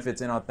 even if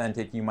it's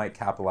inauthentic, you might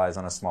capitalize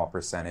on a small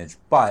percentage.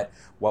 But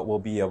what will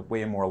be a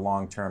way more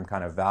long-term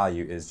kind of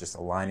value is just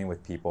aligning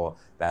with people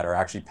that are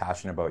actually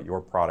passionate about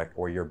your product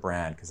or your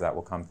brand, because that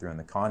will come through in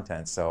the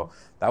content. So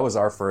that was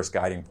our first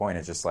guiding point,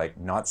 is just like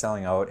not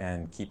selling out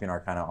and keeping our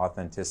kind of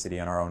authenticity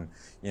and our own,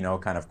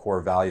 kind of core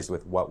values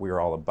with what we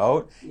were all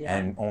about,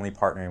 and only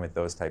partnering with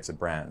those types of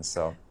brands.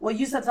 So, well,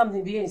 you said something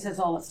at the beginning. You said it's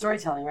all about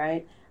storytelling,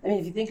 right? I mean,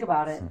 if you think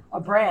about it, a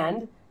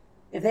brand,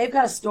 if they've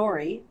got a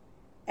story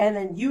and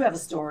then you have a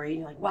story,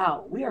 you're like,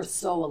 wow, we are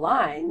so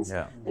aligned.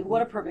 Yeah. Like,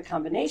 what a perfect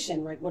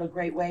combination. Like, what a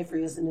great way for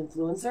you as an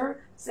influencer.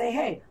 Say,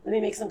 hey, let me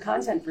make some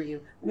content for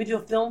you. Let me do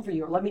a film for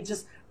you. Or let me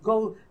just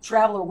go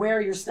travel or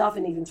wear your stuff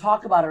and even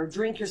talk about it, or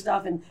drink your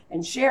stuff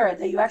and share it,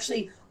 that you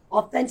actually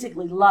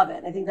authentically love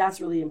it. I think that's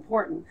really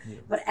important. Yeah.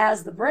 But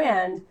as the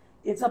brand,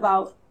 it's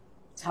about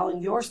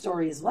telling your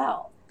story as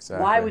well.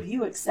 Exactly. Why would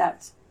you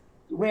accept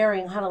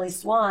wearing Hanalei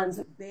Swan's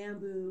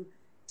bamboo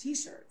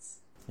t-shirts?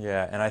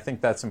 Yeah, and I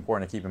think that's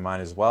important to keep in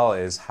mind as well,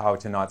 is how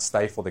to not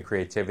stifle the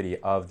creativity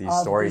of these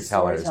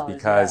storytellers.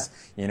 Because,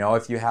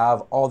 if you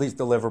have all these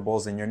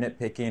deliverables and you're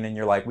nitpicking and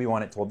you're like, we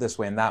want it told this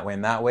way and that way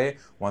and that way,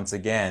 once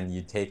again,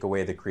 you take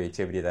away the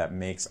creativity that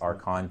makes our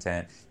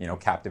content,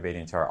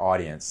 captivating to our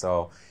audience.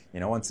 So,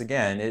 once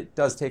again, it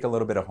does take a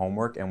little bit of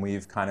homework, and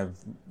we've kind of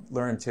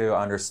learned to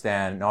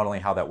understand not only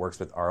how that works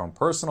with our own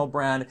personal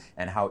brand,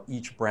 and how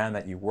each brand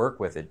that you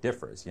work with, it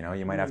differs.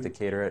 You might have to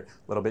cater it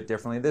a little bit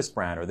differently to this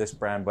brand, or this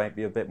brand might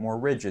be a bit more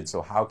rigid.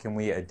 So how can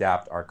we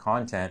adapt our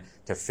content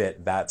to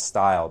fit that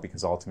style?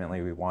 Because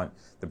ultimately we want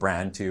the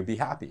brand to be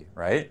happy,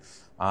 right?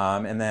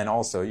 And then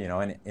also,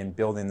 in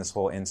building this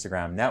whole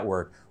Instagram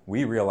network,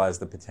 we realize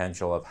the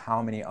potential of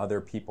how many other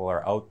people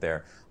are out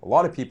there. A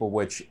lot of people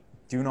which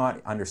do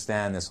not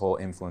understand this whole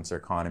influencer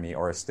economy,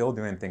 or are still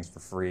doing things for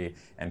free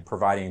and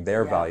providing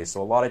their value.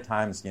 So a lot of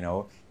times,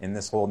 in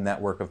this whole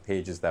network of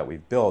pages that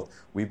we've built,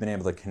 we've been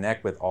able to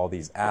connect with all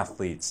these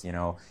athletes,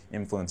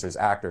 influencers,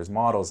 actors,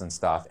 models and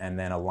stuff, and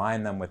then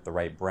align them with the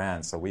right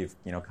brands. So we've,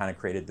 kind of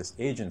created this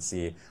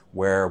agency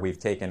where we've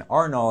taken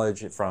our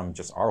knowledge from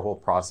just our whole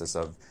process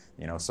of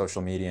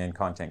social media and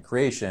content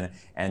creation,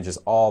 and just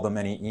all the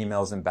many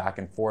emails and back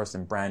and forth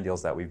and brand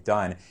deals that we've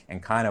done,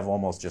 and kind of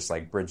almost just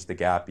like bridge the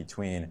gap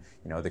between,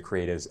 the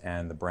creatives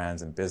and the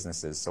brands and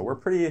businesses. So we're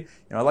pretty,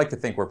 I like to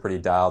think we're pretty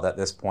dialed at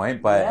this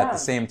point, but at the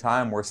same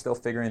time, we're still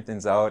figuring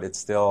things out. It's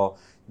still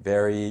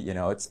very,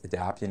 it's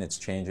adapting, it's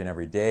changing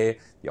every day.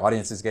 The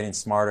audience is getting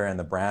smarter, and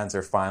the brands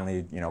are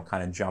finally,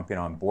 kind of jumping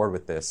on board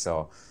with this.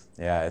 So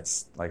yeah,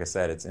 it's, like I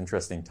said, it's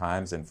interesting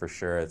times, and for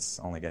sure it's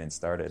only getting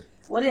started.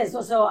 Well, it is.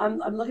 So I'm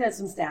looking at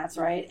some stats,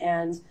 right?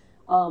 And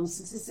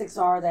statistics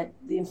are that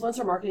the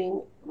influencer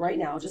marketing right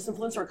now, just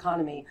influencer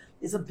economy,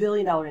 is $1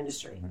 billion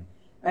industry,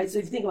 right? So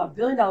if you think about $1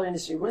 billion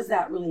industry, what does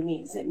that really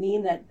mean? Does it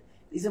mean that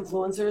these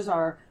influencers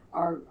are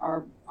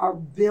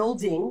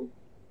building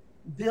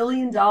 $1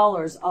 billion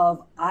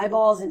of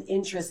eyeballs and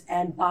interest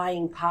and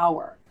buying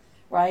power,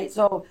 right?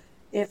 So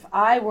if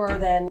I were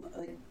then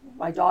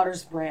my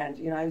daughter's brand,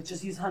 I would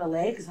just use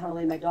Hanalei, because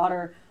Hanalei, my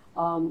daughter,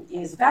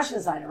 is a fashion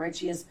designer, right?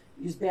 She has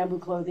used bamboo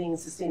clothing and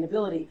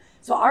sustainability.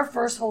 So our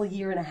first whole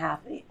year and a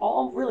half,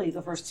 really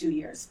the first 2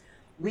 years,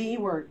 we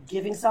were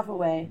giving stuff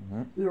away.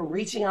 We were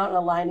reaching out and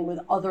aligning with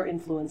other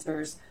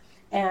influencers,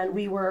 and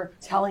we were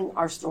telling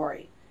our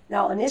story.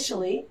 Now,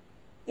 initially,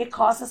 it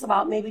cost us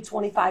about maybe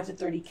 25 to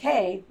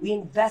 30K. We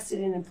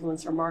invested in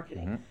influencer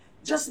marketing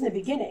just in the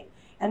beginning,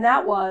 and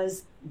that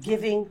was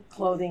giving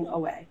clothing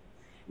away.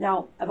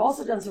 Now, I've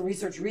also done some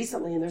research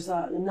recently, and there's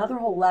another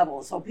whole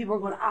level. So people are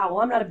going, well,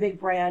 I'm not a big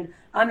brand.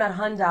 I'm not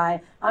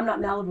Hyundai. I'm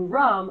not Malibu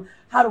Rum.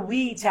 How do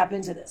we tap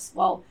into this?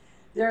 Well,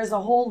 there's a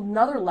whole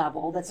nother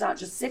level that's not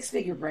just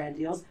six-figure brand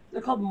deals.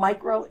 They're called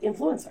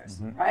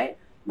micro-influencers, right?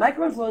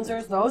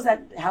 Micro-influencers, those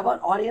that have an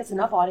audience,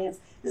 enough audience.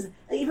 Because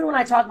even when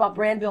I talk about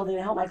brand building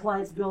and help my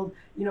clients build,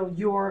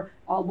 your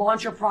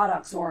launch your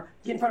products or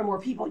get in front of more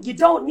people, you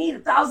don't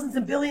need thousands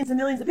and billions and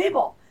millions of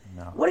people.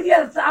 No. What if you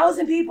had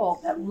 1,000 people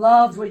that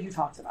loved what you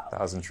talked about?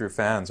 1,000 true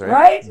fans, right?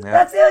 Right? Yeah.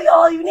 That's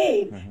all you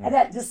need. And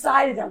that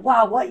decided that,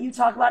 wow, what you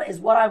talk about is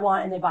what I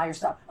want, and they buy your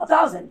stuff.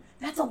 1,000.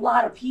 That's a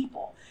lot of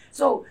people.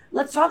 So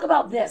let's talk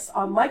about this.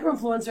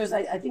 Micro-influencers,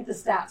 I think the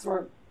stats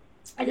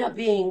ended up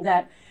being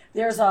that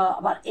there's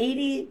about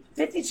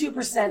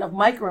 52% of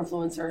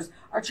micro-influencers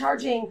are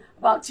charging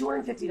about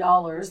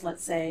 $250,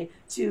 let's say,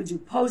 to do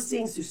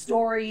postings, do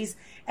stories,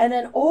 and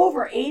then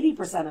over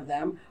 80% of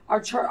them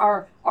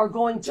are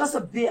going just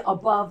a bit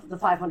above the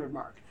 500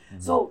 mark.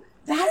 So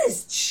that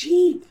is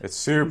cheap. It's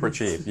super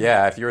cheap.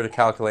 Yeah, if you were to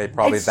calculate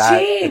probably It's that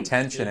cheap.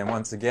 attention, and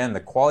once again,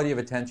 the quality of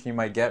attention you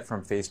might get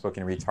from Facebook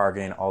and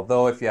retargeting,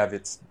 although if you have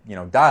it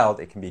dialed,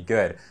 it can be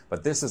good.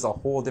 But this is a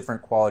whole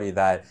different quality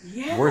that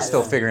we're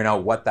still figuring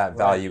out what that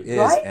value is,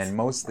 Right. and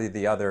mostly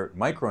the other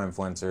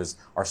micro-influencers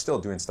are still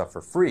doing stuff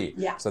for free.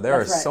 Yeah, so there are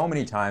that's right. so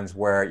many times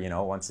where,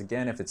 once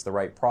again, if it's the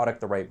right product,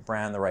 the right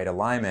brand, the right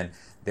alignment,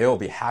 they will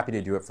be happy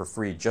to do it for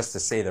free just to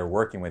say they're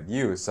working with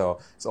you. So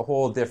it's a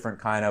whole different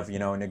kind of,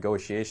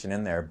 negotiation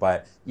in there.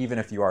 But even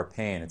if you are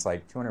paying, it's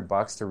like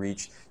 $200 to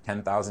reach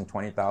 10,000,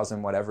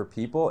 20,000, whatever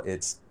people,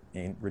 it's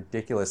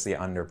ridiculously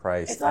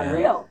underpriced. It's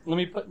unreal. Let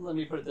me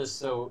put it this.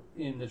 So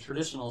in the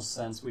traditional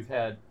sense, we've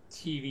had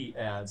TV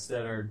ads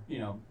that are,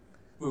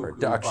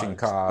 Production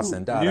costs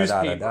and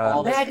newspaper,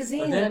 all this.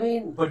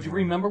 Magazine, But do you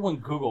remember when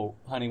Google,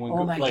 honey,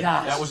 Oh my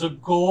gosh. that was a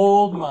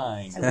gold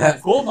mine.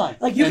 Gold mine.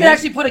 Like you And can then-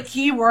 actually put a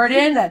keyword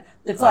in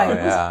it's like,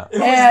 yeah. It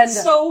was and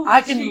so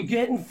I can cheap.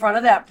 get in front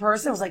of that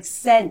person. It was like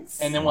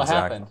cents. And then what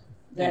Exactly. happened?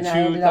 Then In I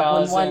ended up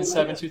with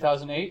 2007,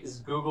 2008, is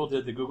Google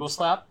did the Google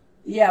slap.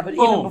 Yeah, but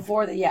even Boom.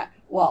 before that,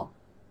 well,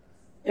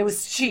 it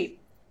was cheap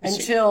It's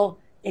until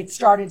it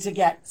started to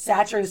get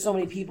saturated with so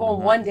many people.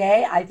 And one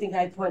day, I think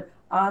I put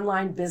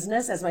online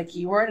business as my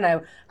keyword,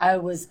 and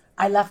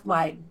I left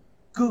my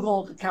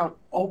Google account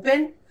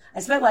open.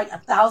 I spent like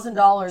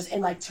 $1,000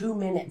 in like 2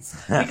 minutes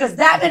because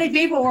that many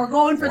people were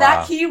going for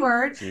that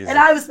keyword, Jesus. and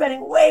I was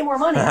spending way more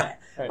money on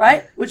it.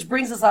 Right? Which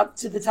brings us up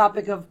to the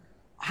topic of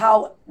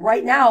how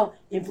right now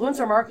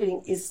influencer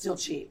marketing is still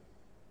cheap.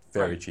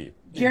 Very cheap.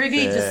 Gary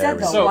Vee just said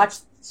though, So, watch.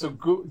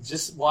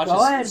 just watch Go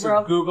this. ahead, So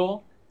bro.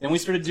 Google, then we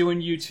started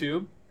doing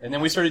YouTube, and then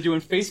we started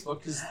doing Facebook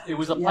because it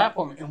was a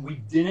platform, and we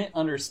didn't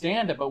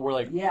understand it, but we're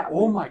like,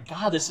 oh my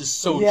God, this is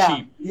so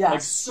cheap. Yeah.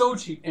 Like, so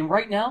cheap. And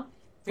right now,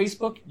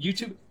 Facebook,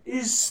 YouTube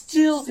is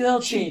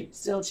still cheap.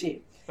 Still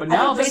cheap. But I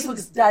now think Facebook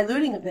is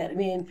diluting a bit. I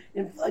mean,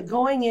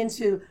 going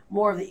into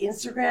more of the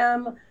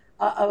Instagram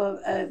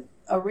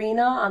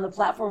arena on the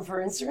platform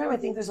for Instagram, I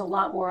think there's a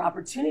lot more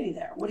opportunity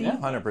there. What do you?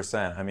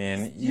 100%. I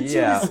mean,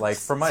 YouTube is like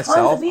for tons of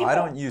myself, people. I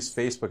don't use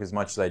Facebook as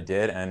much as I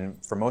did,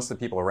 and for most of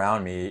the people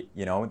around me,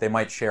 they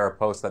might share a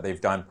post that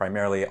they've done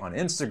primarily on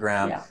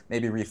Instagram,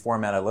 maybe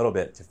reformat a little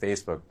bit to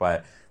Facebook,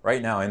 but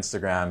right now,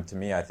 Instagram, to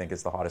me, I think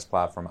is the hottest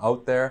platform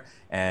out there.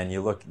 And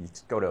you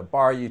go to a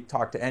bar, you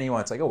talk to anyone,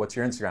 it's like, oh, what's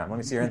your Instagram? Let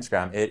me see your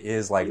Instagram. It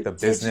is like the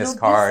business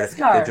card,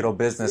 digital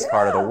business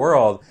card of the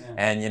world. Yeah.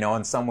 And,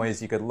 in some ways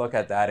you could look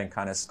at that and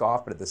kind of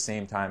scoff, but at the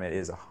same time, it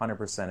is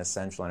 100%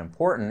 essential and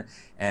important.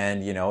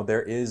 And,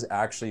 there is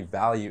actually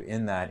value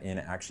in that, in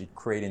actually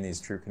creating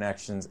these true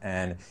connections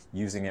and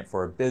using it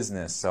for a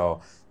business. So,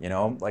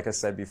 like I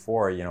said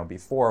before,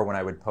 before when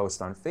I would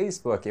post on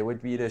Facebook, it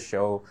would be to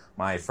show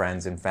my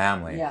friends and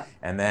family. Yeah.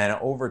 And then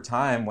over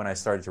time, when I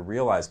started to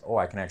realize,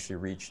 I can actually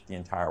reach the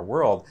entire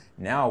world,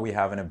 now we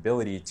have an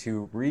ability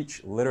to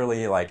reach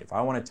literally, like if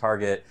I want to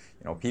target,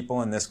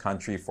 people in this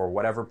country for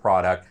whatever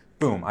product,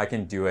 boom, I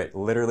can do it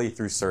literally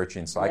through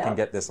searching. So I can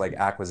get this like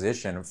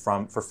acquisition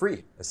for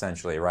free,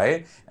 essentially,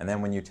 right? And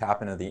then when you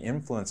tap into the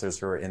influencers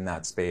who are in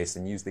that space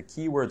and use the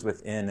keywords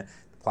within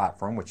the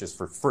platform, which is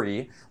for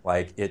free,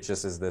 like it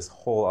just is this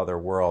whole other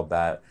world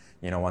that,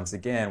 once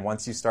again,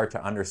 once you start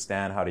to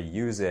understand how to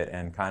use it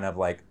and kind of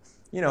like,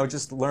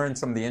 just learn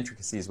some of the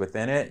intricacies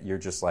within it, you're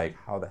just like,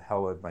 how the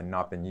hell have I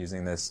not been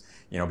using this,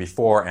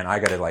 before? And I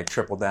got to like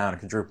triple down,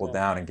 quadruple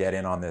down and get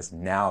in on this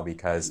now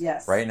because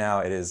right now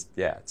it is,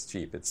 it's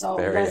cheap. It's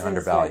very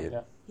undervalued.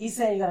 He's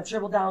saying you got to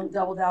triple down,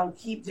 double down,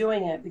 keep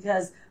doing it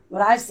because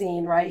what I've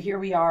seen, right, here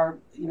we are,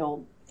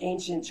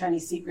 ancient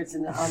Chinese secrets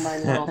in the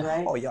online world,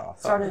 right? Oh, yeah.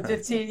 Started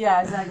 15,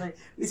 yeah, exactly.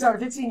 We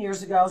started 15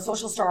 years ago,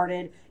 social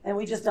started, and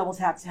we just double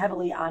tapped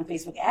heavily on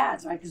Facebook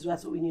ads, right, because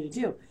that's what we need to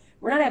do.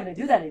 We're not having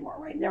to do that anymore,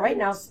 right? Right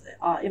now,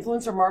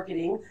 influencer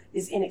marketing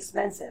is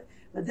inexpensive.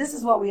 But this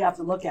is what we have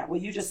to look at,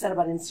 what you just said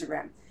about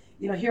Instagram.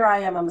 Here I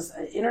am, I'm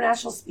an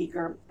international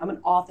speaker, I'm an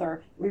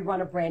author, we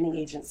run a branding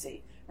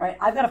agency, right?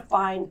 I've got to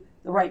find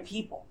the right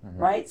people,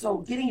 right? So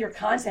getting your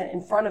content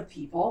in front of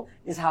people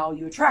is how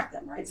you attract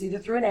them, right? So either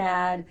through an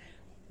ad,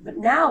 but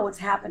now what's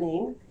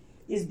happening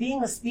is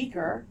being a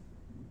speaker,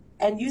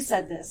 and you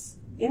said this,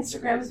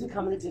 Instagram is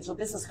becoming a digital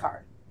business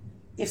card.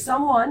 If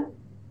someone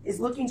is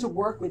looking to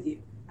work with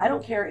you, I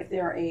don't care if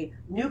they're a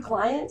new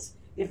client,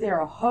 if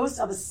they're a host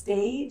of a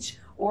stage,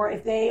 or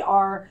if they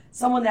are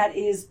someone that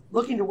is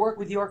looking to work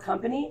with your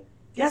company,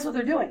 guess what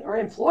they're doing? Or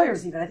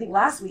employers even. I think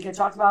last week I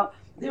talked about,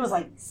 there was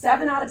like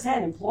 7 out of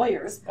 10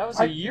 employers. That was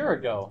a year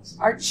ago.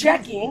 Are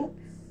checking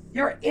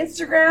your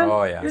Instagram,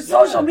 Oh, yeah. your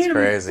social It's media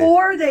crazy.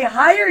 before they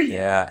hire you.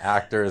 Yeah,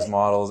 actors,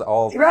 models,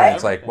 all Right.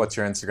 things like, what's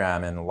your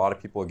Instagram? And a lot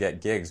of people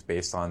get gigs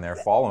based on their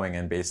following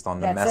and based on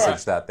the That's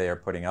message it. that they are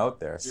putting out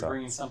there. You're So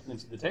bringing something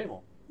to the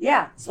table.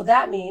 Yeah, so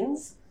that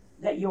means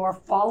that your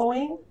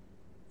following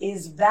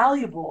is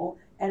valuable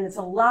and it's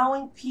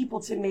allowing people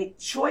to make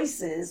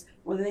choices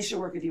whether they should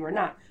work with you or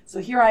not. So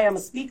here I am, a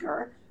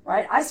speaker,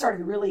 right? I started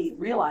to really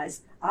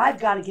realize I've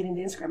got to get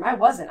into Instagram. I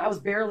was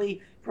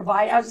barely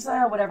providing. I was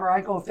just, whatever, I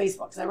go on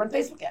Facebook because I run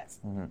Facebook ads.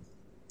 Mm-hmm.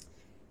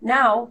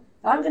 Now,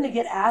 if I'm going to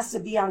get asked to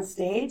be on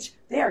stage,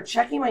 they are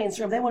checking my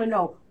Instagram. They want to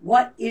know,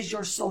 what is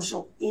your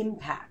social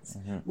impact?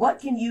 Mm-hmm. What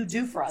can you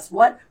do for us?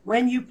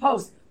 When you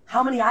post,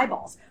 how many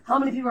eyeballs? How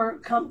many people are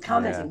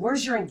commenting? Yeah.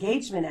 Where's your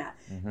engagement at?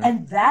 Mm-hmm.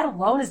 And that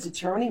alone is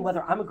determining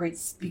whether I'm a great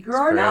speaker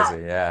or it's not.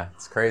 crazy. Yeah,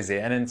 it's crazy.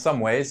 And in some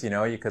ways,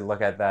 you could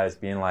look at that as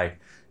being like,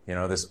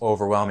 this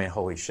overwhelming,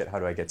 holy shit, how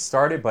do I get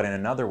started? But in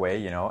another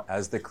way,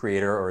 as the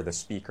creator or the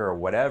speaker or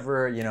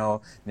whatever,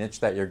 niche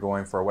that you're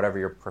going for, whatever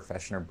your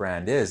profession or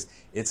brand is,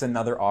 it's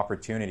another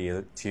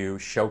opportunity to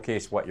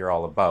showcase what you're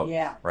all about.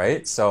 Yeah.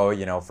 Right? So,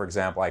 for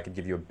example, I could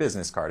give you a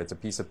business card. It's a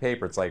piece of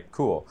paper. It's like,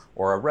 cool.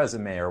 Or a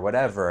resume or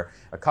whatever,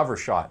 a cover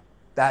shot.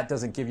 That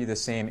doesn't give you the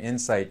same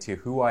insight to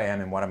who I am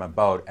and what I'm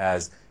about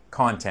as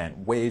content,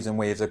 waves and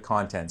waves of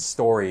content,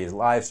 stories,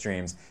 live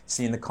streams,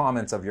 seeing the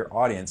comments of your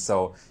audience.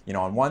 So,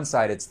 on one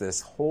side, it's this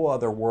whole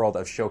other world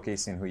of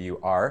showcasing who you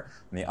are.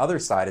 On the other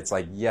side, it's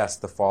like, yes,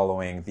 the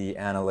following, the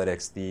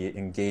analytics, the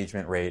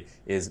engagement rate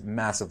is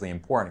massively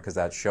important because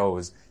that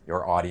shows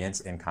your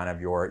audience and kind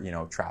of your,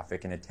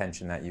 traffic and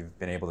attention that you've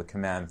been able to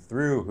command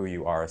through who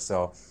you are.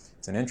 So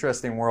it's an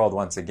interesting world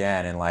once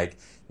again. And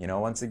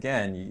once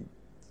again,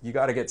 you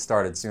got to get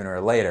started sooner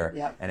or later.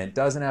 Yep. And it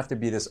doesn't have to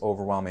be this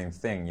overwhelming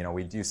thing.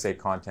 We do say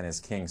content is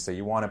king, so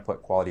you want to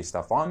put quality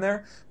stuff on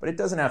there, but it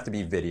doesn't have to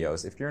be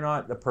videos. If you're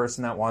not the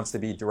person that wants to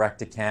be direct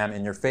to cam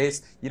in your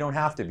face, you don't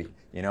have to be.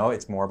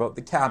 It's more about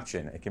the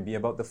caption. It can be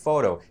about the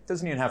photo. It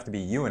doesn't even have to be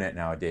you in it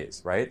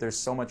nowadays, right? There's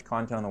so much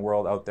content in the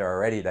world out there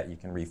already that you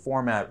can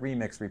reformat,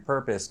 remix,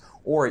 repurpose,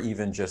 or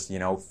even just,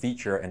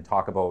 feature and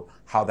talk about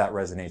how that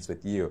resonates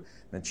with you.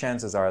 And the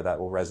chances are that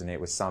will resonate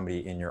with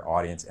somebody in your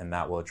audience and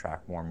that will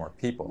attract more and more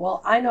people.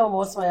 Well, I know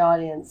most of my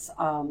audience,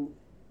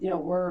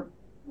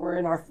 we're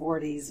in our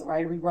 40s,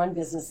 right? We run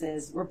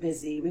businesses, we're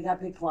busy, we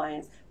got big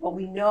clients, but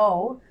we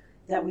know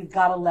that we've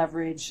got to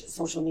leverage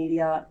social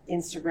media,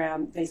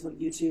 Instagram, Facebook,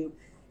 YouTube.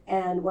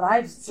 And what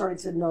I've started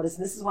to notice,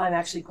 and this is why I'm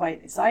actually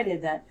quite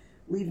excited that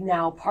we've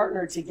now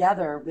partnered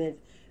together with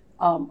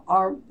some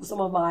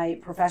of my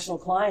professional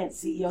clients,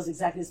 CEOs,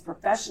 executives,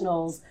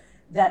 professionals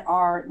that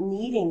are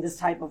needing this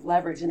type of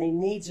leverage, and they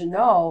need to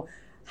know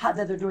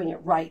that they're doing it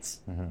right,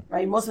 Mm-hmm.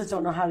 right? Most of us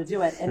don't know how to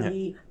do it. And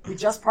we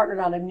just partnered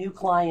on a new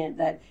client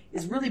that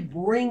is really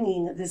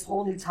bringing this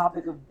whole new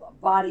topic of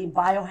body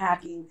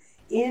biohacking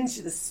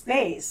into the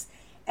space.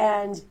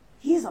 And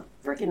he's a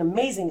freaking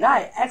amazing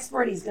guy,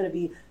 expert. He's going to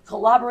be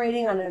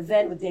collaborating on an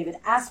event with David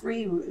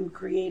Asprey, who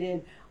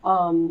created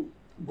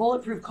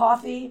Bulletproof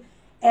Coffee.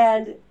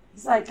 And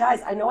he's like,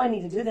 guys, I know I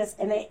need to do this.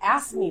 And they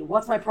asked me,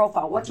 what's my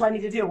profile? What do I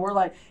need to do? We're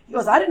like, he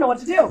goes, I didn't know what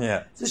to do.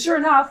 Yeah. So sure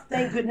enough,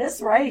 thank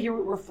goodness, right? Here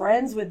we're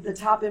friends with the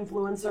top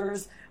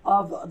influencers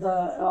of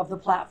the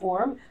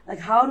platform. Like,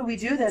 how do we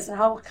do this? And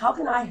how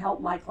can I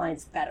help my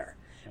clients better?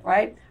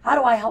 Right? How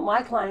do I help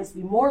my clients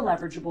be more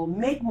leverageable,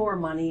 make more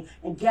money,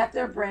 and get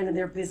their brand and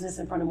their business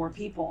in front of more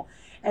people?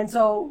 And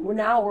so we're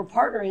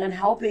partnering on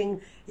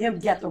helping him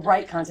get the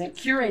right content,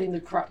 curating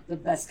the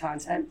best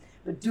content,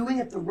 but doing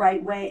it the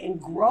right way and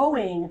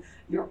growing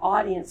your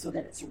audience so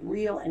that it's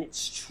real and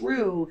it's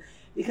true.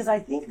 Because I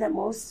think that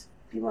most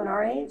people in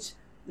our age,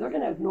 they're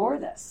going to ignore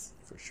this.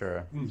 For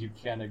sure. You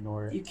can't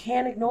ignore it. You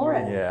can't ignore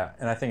it. Yeah,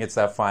 and I think it's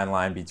that fine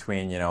line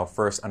between,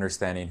 first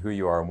understanding who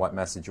you are and what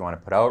message you want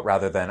to put out,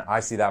 rather than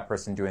I see that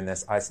person doing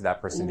this, I see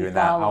that person And you doing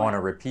that, I follow want it.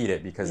 to repeat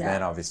it, because Yeah.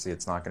 then obviously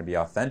it's not going to be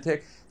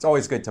authentic. It's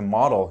always good to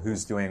model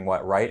who's doing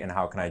what right and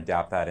how can I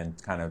adapt that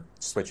and kind of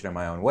switch it in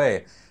my own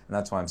way. And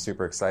that's why I'm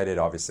super excited,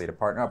 obviously, to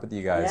partner up with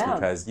you guys, Yeah.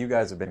 because you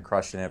guys have been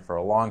crushing it for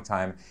a long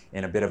time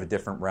in a bit of a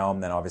different realm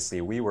than obviously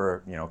we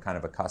were, kind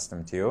of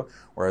accustomed to.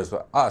 Whereas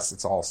with us,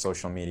 it's all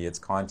social media, it's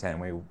content.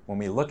 When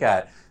we look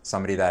at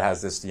somebody that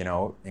has this,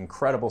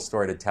 incredible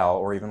story to tell,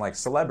 or even like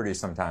celebrities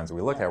sometimes,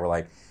 we look at it, we're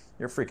like,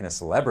 you're freaking a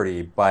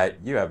celebrity, but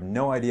you have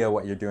no idea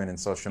what you're doing in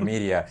social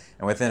media.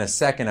 And within a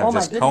second of Oh my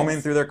just goodness.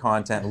 combing through their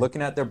content,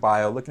 looking at their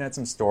bio, looking at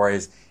some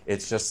stories,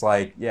 it's just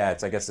like, I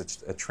guess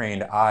it's a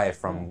trained eye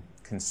from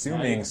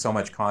consuming so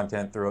much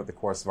content throughout the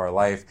course of our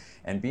life,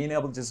 and being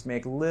able to just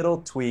make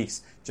little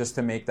tweaks just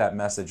to make that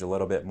message a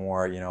little bit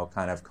more,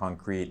 kind of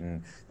concrete.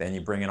 And then you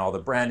bring in all the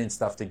branding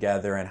stuff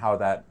together and how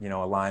that,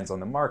 aligns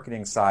on the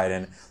marketing side.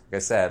 And like I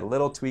said,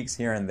 little tweaks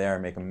here and there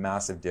make a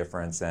massive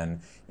difference. And,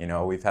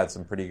 we've had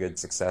some pretty good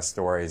success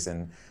stories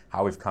and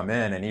how we've come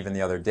in. And even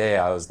the other day,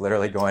 I was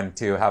literally going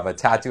to have a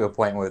tattoo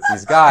appointment with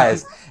these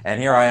guys.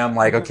 And here I am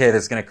like, okay,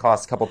 this is going to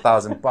cost a couple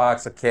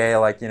 $1,000. Okay.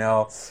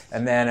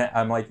 And then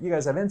I'm like, you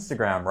guys have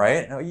Instagram,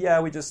 right? And, oh, yeah,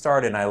 we just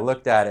started. And I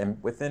looked at it,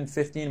 and within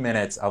 15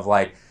 minutes of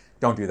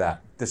don't do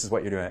that. This is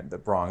what you're doing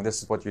wrong.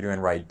 This is what you're doing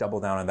right. Double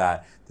down on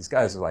that. These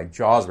guys are like,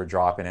 jaws were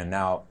dropping, and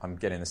now I'm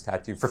getting this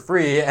tattoo for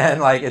free.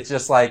 And like, it's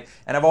just like,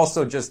 and I've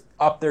also just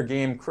upped their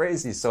game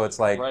crazy. So it's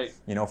like,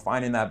 you know,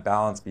 finding that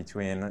balance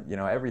between, you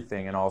know,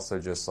 everything, and also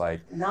just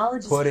like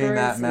putting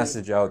that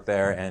message out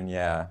there. And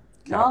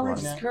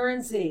knowledge is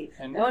currency.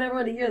 I want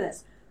everyone to hear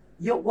this.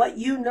 What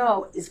you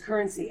know is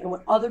currency, and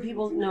what other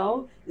people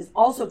know is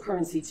also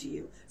currency to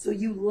you. So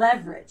you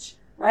leverage,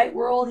 right?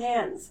 We're old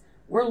hands.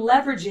 We're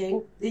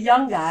leveraging the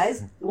young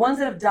guys, the ones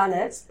that have done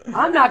it.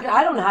 I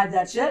don't hide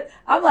that shit.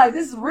 I'm like,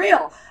 this is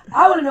real.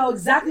 I want to know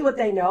exactly what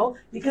they know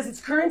because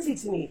it's currency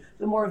to me.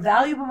 The more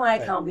valuable my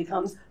account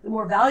becomes, the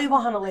more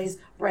valuable Hanale's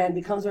brand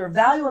becomes, the more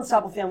valuable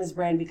Unstoppable Family's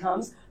brand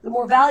becomes, the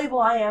more valuable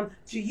I am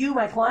to you,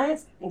 my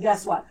clients. And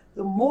guess what?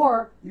 The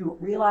more you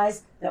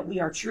realize that we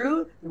are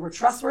true, that we're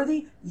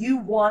trustworthy, you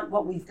want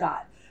what we've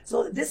got.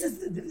 So this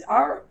is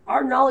our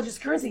knowledge is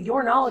currency.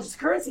 Your knowledge is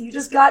currency. You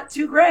just got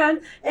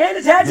 $2,000 and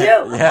a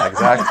tattoo. Yeah,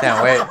 exactly.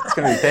 Can't wait. It's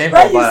gonna be painful,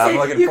 right, but I'm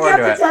looking forward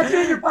to it. You got the tattoo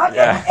in your pocket,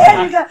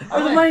 and you got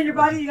the money in your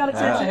pocket. You got a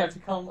tattoo. I have to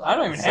come. I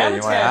don't even have a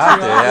You tattoo. might have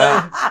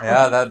to,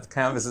 yeah. That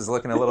canvas is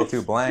looking a little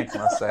too blank, I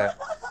must say.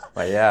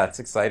 But yeah, it's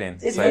exciting.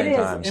 Exciting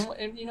times.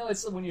 And you know,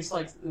 it's when you're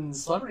like, and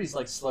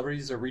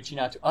celebrities are reaching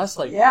out to us,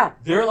 like,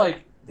 they're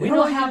like, they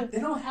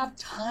don't have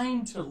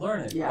time to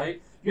learn it,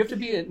 right? You have to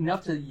be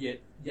enough to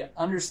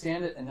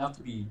understand it enough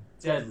to be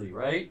deadly,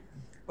 right?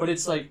 But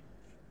it's like,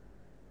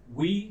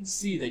 we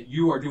see that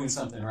you are doing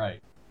something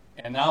right,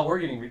 and now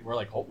we're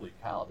like, holy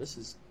cow, this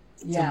is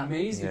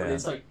amazing. But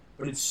it's like,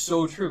 but it's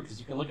so true, because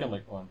you can look at them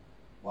like going,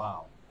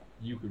 wow,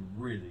 you could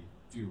really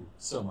do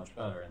so much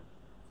better, and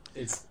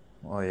it's.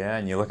 Well, yeah,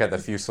 and you look at the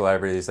few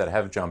celebrities that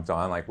have jumped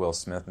on, like Will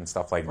Smith and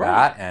stuff like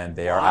that, and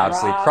they are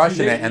absolutely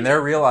crushing it, and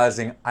they're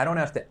realizing, I don't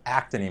have to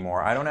act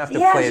anymore. I don't have to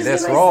play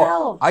this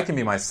role. I can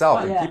be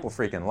myself, and people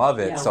freaking love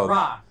it. So,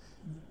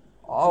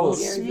 all of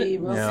them,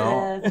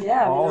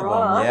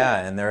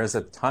 and there is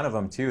a ton of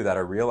them, too, that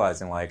are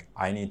realizing, like,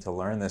 I need to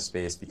learn this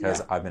space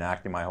because I've been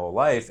acting my whole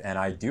life, and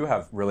I do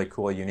have really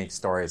cool, unique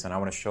stories, and I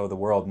want to show the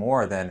world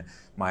more than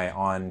my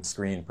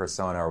on-screen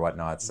persona or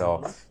whatnot.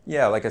 So,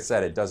 like I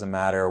said, it doesn't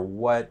matter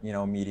what,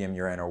 medium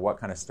you're in or what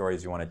kind of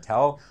stories you want to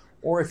tell,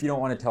 or if you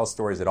don't want to tell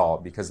stories at all,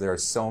 because there are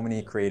so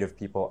many creative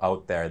people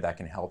out there that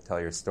can help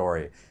tell your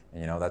story.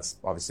 And, that's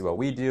obviously what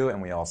we do,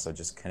 and we also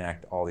just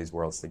connect all these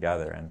worlds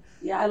together. And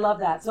I love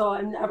that. So,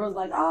 and everyone's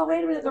like, oh,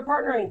 wait a minute, they're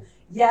partnering.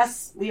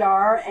 Yes, we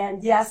are,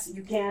 and yes,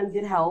 you can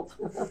get help.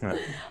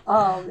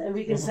 And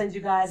we can send you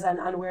guys on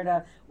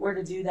where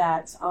to do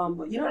that.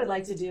 But you know what I'd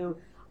like to do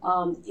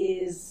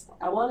is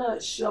I want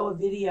to show a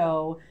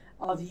video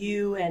of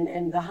you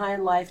and the High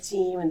in Life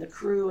team and the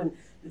crew and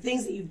the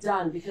things that you've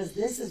done, because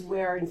this is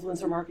where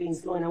influencer marketing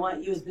is going. I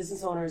want you as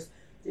business owners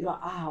to go,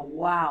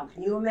 wow,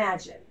 can you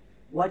imagine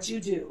what you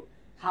do,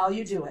 how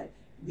you do it,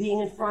 being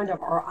in front of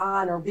or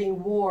on or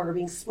being worn or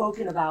being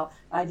spoken about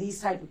by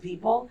these type of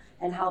people,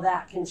 and how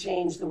that can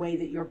change the way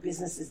that your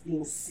business is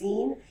being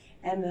seen.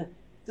 And the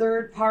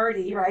third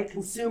party, right,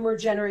 consumer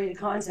generated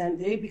content,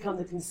 they become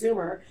the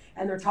consumer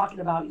and they're talking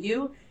about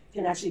you,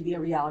 can actually be a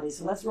reality.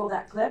 So let's roll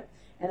that clip,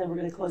 and then we're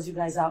going to close you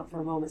guys out for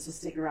a moment, so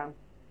stick around.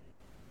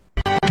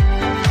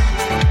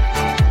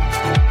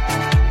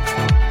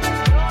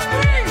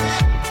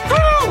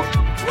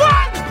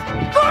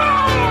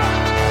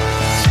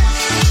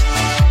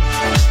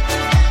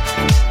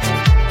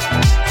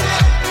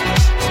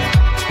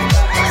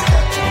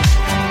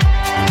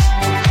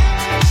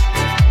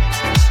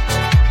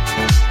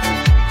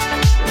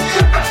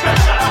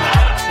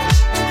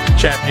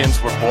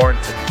 Champions were born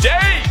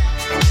today!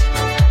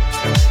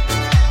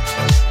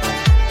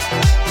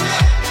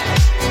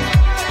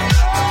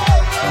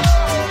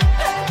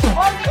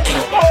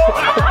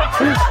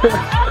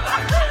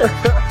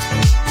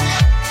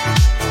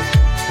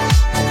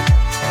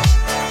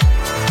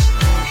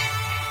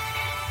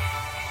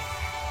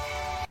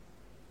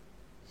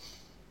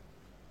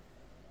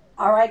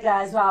 All right,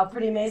 guys. Wow,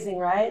 pretty amazing,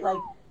 right? Like,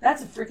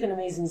 that's a freaking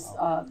amazing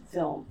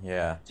film.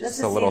 Yeah,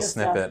 just a little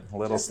snippet,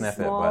 a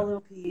small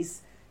little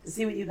piece to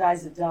see what you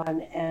guys have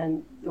done,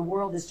 and the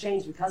world has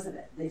changed because of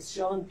it. They've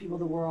shown people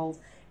the world,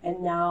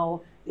 and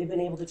now they've been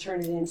able to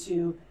turn it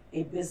into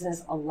a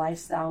business, a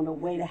lifestyle, and a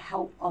way to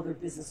help other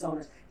business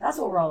owners. That's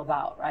what we're all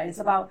about, right? It's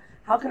about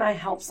how can I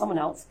help someone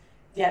else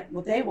get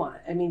what they want.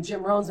 I mean,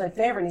 Jim Rohn's my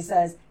favorite, and he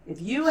says,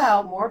 if you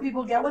help more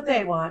people get what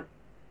they want,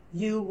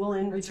 you will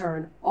in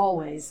return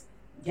always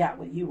get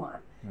what you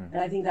want.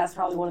 And I think that's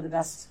probably one of the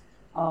best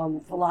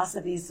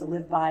philosophies to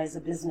live by as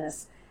a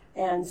business.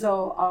 And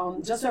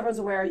so just so everyone's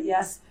aware,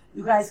 yes,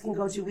 you guys can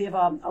go to, we have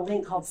a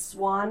link called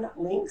Swan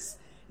Links.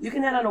 You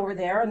can head on over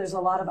there, and there's a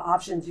lot of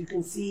options. You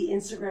can see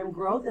Instagram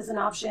growth as an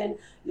option.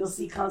 You'll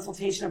see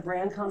consultation, a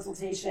brand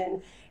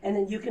consultation, and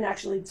then you can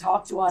actually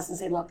talk to us and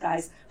say, look,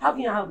 guys, how can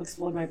you help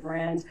explode my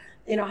brand?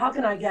 How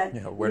can I get,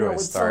 where do I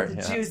start?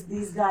 The juice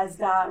these guys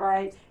got,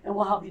 right? And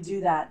we'll help you do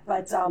that.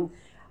 But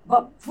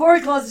before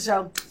we close the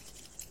show,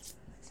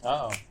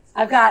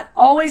 I've got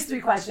always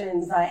 3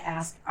 questions I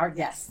ask our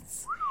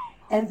guests.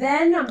 And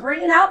then I'm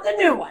bringing out the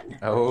new one.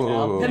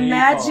 Oh. The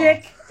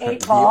Magic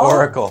 8 The Ball.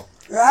 Oracle.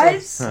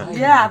 Right? So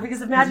Yeah, because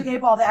the Magic 8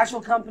 Ball, the actual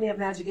company of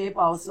Magic 8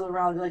 Ball was still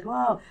around. I'd be like,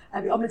 wow.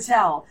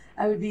 Mattel.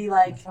 I would be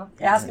like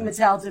asking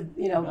Mattel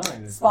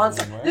to,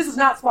 sponsor. This is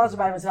not sponsored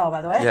by Mattel,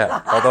 by the way.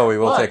 Yeah, although we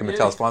will take a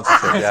Mattel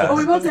sponsorship. Yeah. But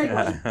we will take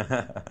one.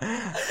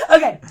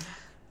 Okay.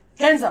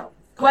 Kenzo,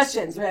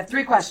 questions. We have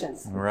 3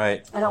 questions.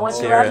 Right. And I want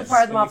you to Hear rapid it.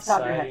 fire them off the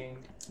top of your head.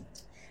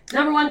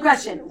 Number 1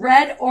 question.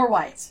 Red or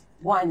white?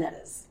 Wine, that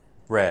is.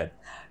 Red.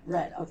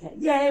 Red, okay.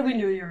 Yay, we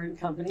knew you were in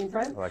company and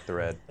friend. I like the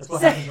red. That's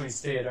what happens when we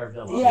stay at our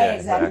villa. Yeah,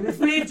 exactly.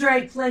 We've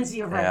drank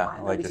plenty of red Yeah, wine. I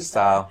let like me your just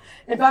style.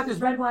 say. In fact, there's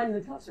red wine in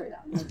the cups right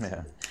now.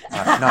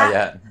 Yeah. Not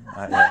yet.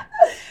 Not yet.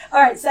 All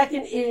right,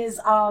 second is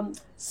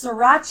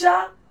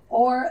sriracha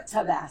or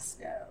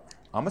Tabasco?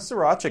 I'm a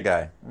sriracha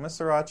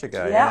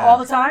guy. Yeah, all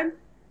the time?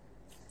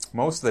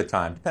 Most of the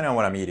time, depending on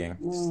what I'm eating.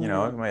 You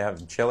know, I might have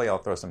some chili, I'll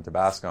throw some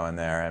Tabasco in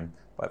there.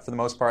 But for the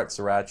most part,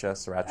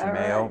 sriracha All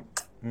mayo. right.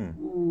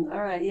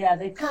 All right, yeah,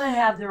 they kind of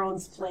have their own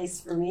place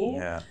for me.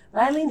 Yeah.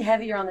 But I lean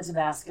heavier on the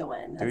Tabasco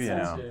end. Do you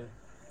That's know? Yeah.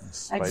 I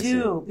Spicy.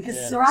 do, because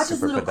Yeah. sriracha's a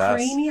Super little pedas.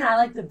 creamy, and I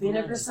like the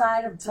vinegar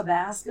side of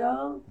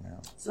Tabasco. Yeah.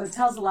 So it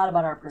tells a lot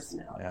about our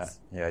personalities.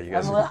 Yeah, you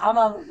guys I'm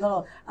a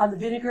little on the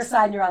vinegar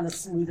side, and you're on the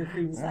smoother,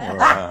 creamy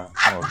side.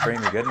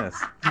 creamy goodness.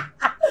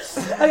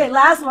 Okay,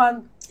 last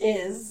one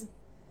is,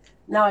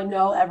 now I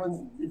know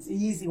it's an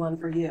easy one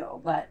for you,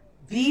 but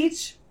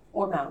beach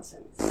or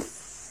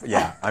mountains?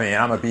 Yeah, I mean,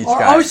 I'm a beach Or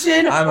guy.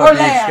 ocean I'm or a beach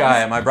land.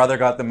 guy. My brother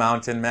got the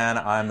mountain, man.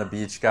 I'm the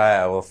beach guy.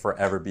 I will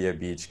forever be a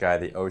beach guy.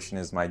 The ocean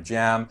is my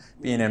jam.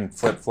 Being in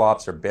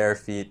flip-flops or bare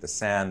feet, the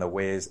sand, the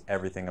waves,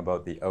 everything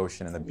about the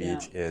ocean and the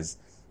beach is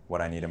what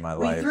I need in my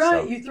life.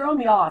 You throw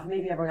me off,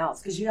 maybe everyone else,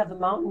 because you have the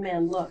mountain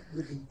man look.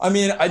 I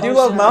mean, I do Ocean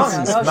love and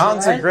mountains. ocean,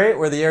 Mountains right? are great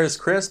where the air is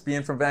crisp.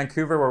 Being from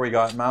Vancouver, where we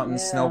got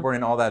mountains, Yeah.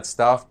 snowboarding, all that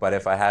stuff. But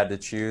if I had to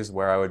choose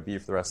where I would be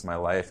for the rest of my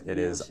life, it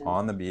The is ocean.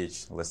 on the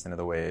beach, listening to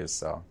the waves.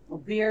 So, Well,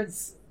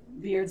 beards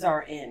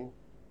are in.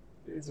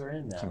 Beards are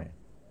in now.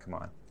 come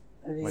on.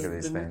 I mean, Look at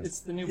these It's things.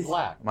 the new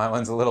black. My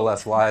one's a little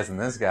less wise than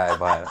this guy,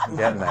 but I'm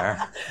getting there.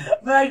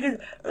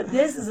 but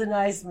this is a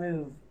nice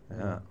move.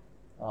 Yeah.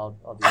 I'll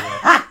do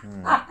that.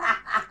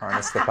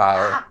 Harness the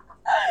power.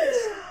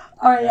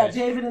 All right, yeah, Right.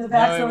 Javen in the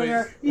back's No, over wait,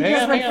 here. wait. You Hang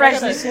just on, went hang on, I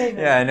freshly gotta- shaven.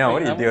 Yeah, I know.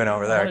 What are Wait, you doing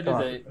over I there? wanna Come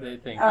on. do the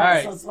thing. All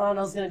right, so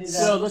Solano's going to do that.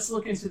 So let's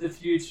look into the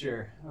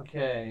future.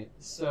 Okay,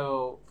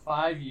 so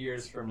 5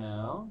 years from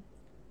now,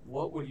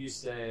 what would you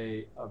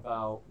say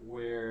about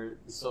where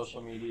the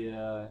social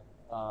media,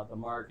 the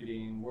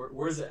marketing,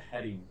 where's it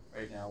heading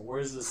right now?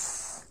 Where's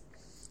this?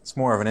 It's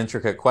more of an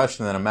intricate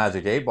question than a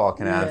magic 8-ball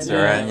can answer.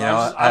 Yeah, And, you I'm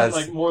know, just- I'm as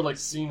like more like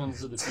seeing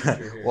into the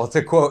future here. well,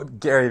 to quote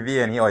Gary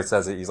Vee, and he always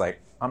says it, he's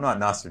like, I'm not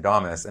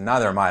Nostradamus, and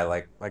neither am I.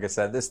 Like I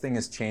said, this thing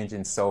is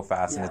changing so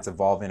fast, and Yeah. it's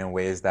evolving in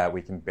ways that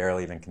we can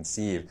barely even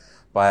conceive.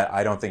 But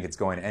I don't think it's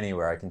going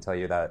anywhere. I can tell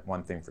you that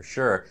one thing for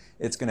sure.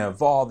 It's going to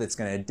evolve. It's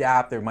going to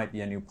adapt. There might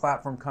be a new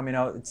platform coming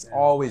out. It's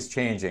always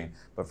changing.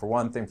 But for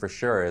one thing for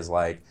sure is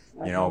like,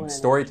 you know,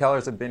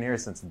 storytellers have been here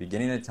since the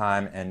beginning of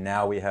time, and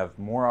now we have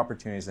more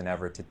opportunities than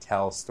ever to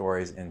tell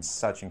stories in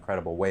such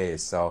incredible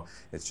ways. So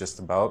it's just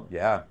about,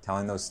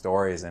 telling those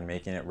stories and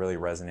making it really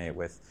resonate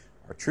with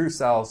our true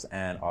selves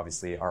and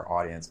obviously our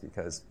audience,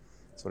 because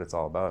that's what it's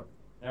all about.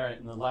 All right,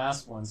 and the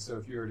last one. So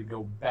if you were to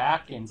go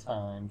back in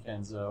time,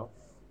 Kenzo,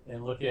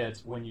 and look at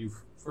when you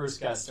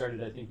first got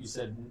started, I think you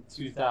said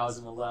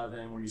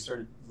 2011, when you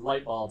started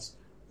light bulbs,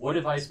 what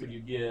advice would you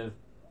give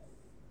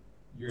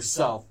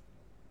yourself,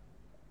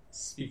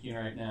 speaking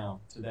right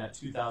now, to that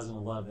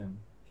 2011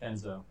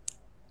 Kenzo?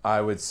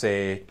 I would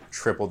say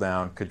triple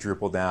down,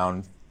 quadruple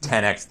down,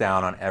 10x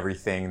down on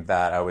everything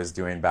that I was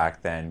doing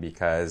back then,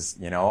 because,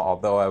 you know,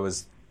 although I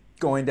was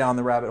going down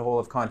the rabbit hole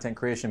of content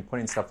creation,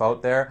 putting stuff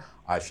out there,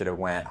 I should have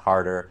went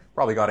harder,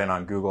 probably got in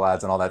on Google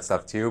ads and all that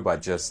stuff too,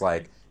 but just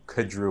like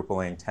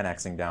quadrupling,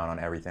 10xing down on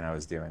everything I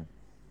was doing.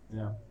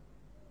 Yeah.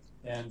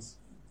 And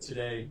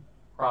today,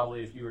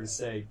 probably if you were to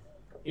say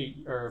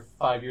 8 or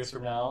 5 years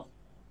from now,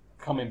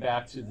 coming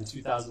back to the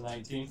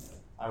 2019,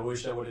 I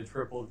wish I would have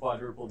tripled,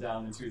 quadrupled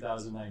down in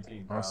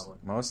 2019, probably.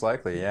 Most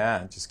likely,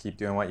 yeah. Just keep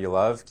doing what you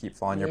love, keep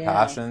following your Yeah.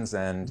 passions,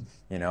 and,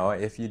 you know,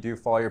 if you do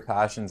follow your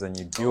passions and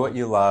you do what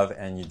you love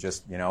and you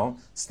just, you know,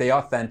 stay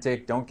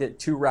authentic, don't get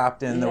too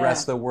wrapped in the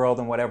rest of the world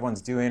and what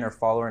everyone's doing or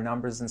follower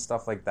numbers and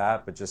stuff like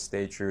that, but just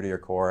stay true to your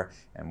core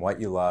and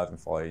what you love and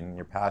following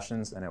your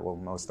passions, and it will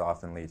most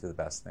often lead to the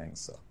best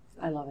things. So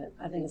I love it.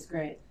 I think it's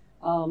great.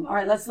 All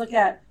right, let's look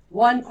at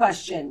one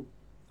question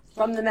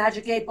from the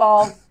Magic 8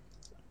 Ball.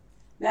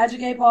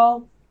 Magic 8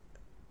 Ball.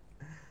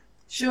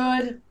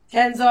 Should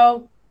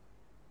Kenzo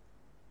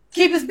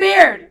keep his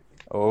beard?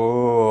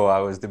 Oh, I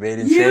was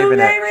debating You shaving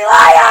may it.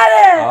 rely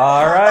on it!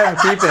 All right, I'm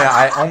keeping it.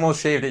 I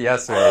almost shaved it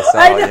yesterday, so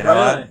I know. you know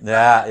what?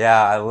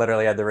 Yeah, I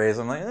literally had to raise.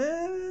 I'm like,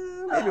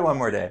 maybe one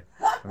more day.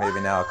 Maybe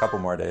now a couple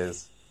more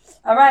days.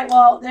 All right,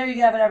 well, there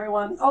you have it,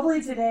 everyone.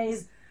 Hopefully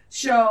today's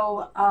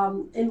show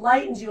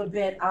enlightens you a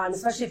bit on,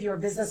 especially if you're a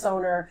business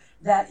owner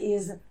that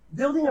is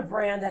building a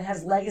brand that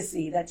has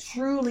legacy, that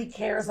truly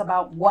cares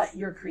about what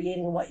you're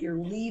creating and what you're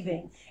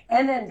leaving,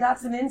 and then got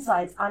some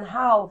insights on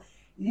how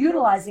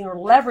utilizing or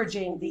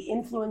leveraging the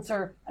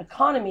influencer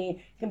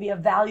economy can be of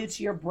value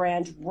to your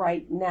brand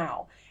right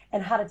now,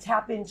 and how to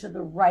tap into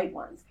the right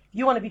ones. If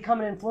you want to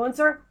become an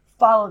influencer,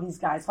 follow these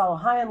guys. Follow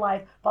High in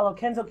Life, follow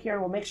Kenzo, Kiren.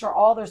 We'll make sure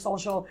all their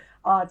social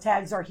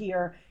tags are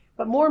here.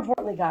 But more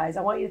importantly, guys,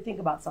 I want you to think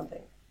about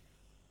something.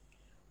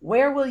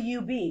 Where will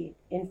you be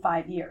in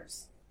 5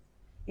 years?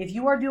 If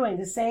you are doing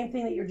the same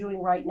thing that you're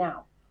doing right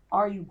now,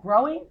 are you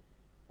growing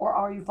or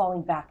are you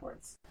falling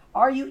backwards?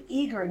 Are you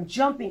eager and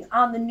jumping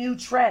on the new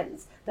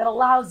trends that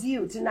allows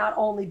you to not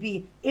only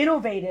be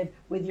innovative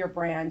with your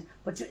brand,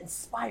 but to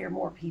inspire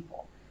more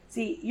people?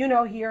 See, you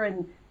know, here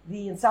in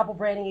the Unstoppable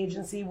Branding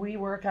Agency, we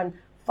work on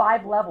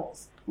 5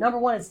 levels. Number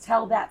 1 is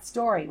tell that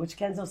story, which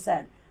Kenzo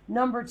said.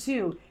 Number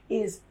 2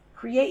 is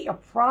create a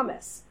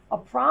promise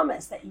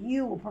that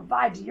you will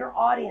provide to your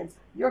audience,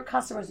 your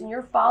customers, and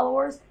your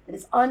followers that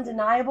is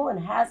undeniable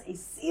and has a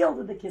seal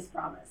to the KISS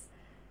promise.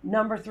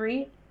 Number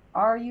 3,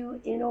 are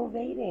you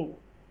innovating?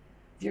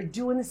 If you're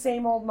doing the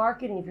same old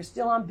marketing, if you're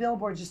still on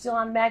billboards, you're still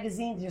on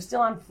magazines, you're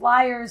still on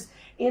flyers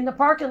in the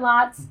parking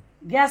lots,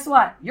 guess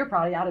what? You're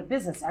probably out of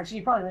business. Actually,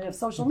 you probably don't have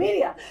social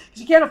media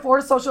because you can't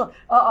afford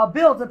a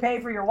bill to pay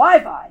for your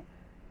Wi-Fi.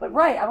 But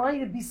right, I want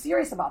you to be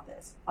serious about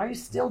this. Are you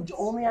still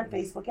only on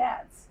Facebook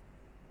ads?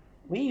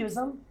 We use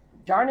them.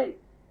 Darn it,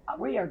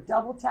 we are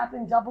double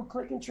tapping, double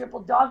clicking,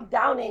 triple dog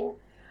downing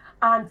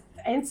on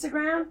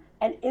Instagram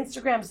and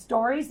Instagram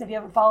stories. If you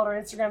haven't followed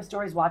our Instagram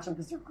stories, watch them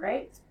because they're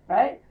great,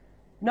 right?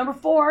 Number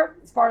 4,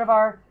 it's part of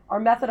our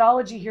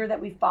methodology here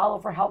that we follow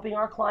for helping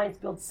our clients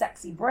build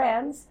sexy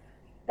brands.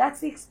 That's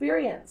the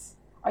experience.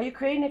 Are you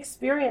creating an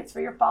experience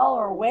for your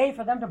follower, a way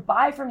for them to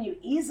buy from you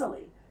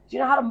easily? Do you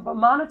know how to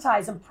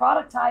monetize and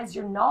productize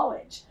your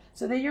knowledge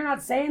so that you're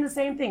not saying the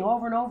same thing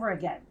over and over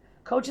again?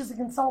 Coaches and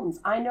consultants,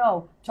 I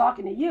know,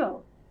 talking to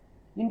you,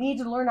 you need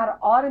to learn how to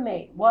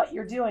automate what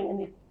you're doing, and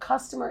the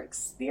customer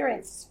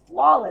experience is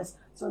flawless.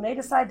 So when they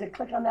decide to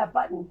click on that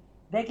button,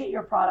 they get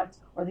your product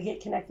or they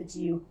get connected to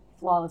you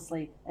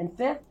flawlessly. And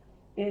 5th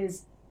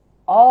is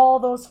all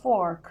those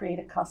 4 create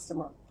a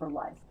customer for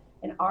life.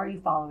 And are you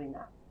following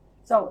that?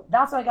 So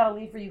that's what I got to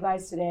leave for you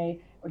guys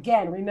today.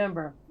 Again,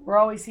 remember, we're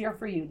always here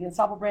for you. The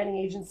Unstoppable Branding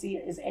Agency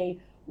is a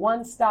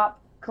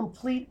one-stop,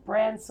 complete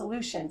brand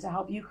solution to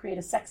help you create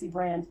a sexy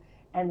brand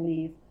and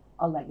leave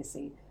a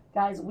legacy.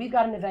 Guys, we've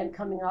got an event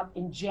coming up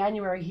in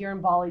January here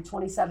in Bali,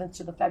 27th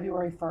to the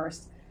February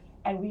 1st.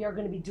 And we are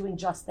going to be doing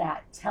just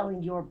that,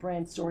 telling your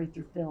brand story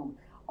through film,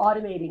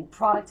 automating,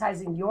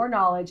 productizing your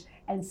knowledge,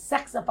 and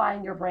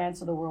sexifying your brand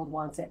so the world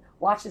wants it.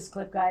 Watch this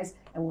clip, guys,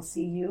 and we'll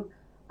see you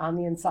on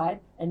the inside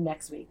and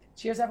next week.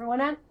 Cheers,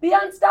 everyone, and be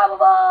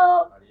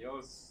unstoppable!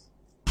 Adios.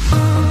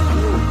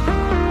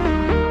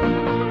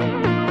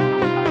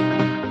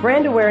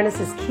 Brand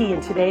awareness is key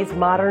in today's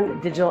modern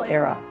digital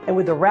era. And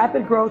with the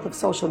rapid growth of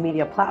social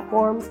media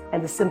platforms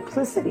and the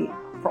simplicity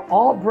for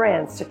all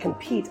brands to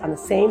compete on the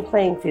same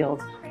playing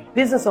field,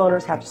 business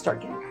owners have to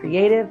start getting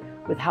creative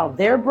with how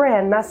their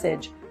brand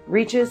message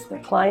reaches their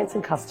clients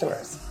and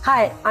customers.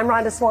 Hi, I'm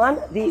Rhonda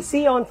Swan, the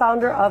CEO and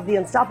founder of the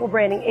Unstoppable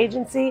Branding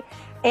Agency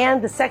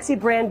and the Sexy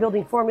Brand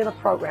Building Formula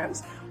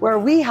programs, where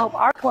we help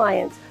our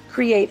clients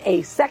create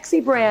a sexy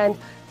brand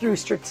through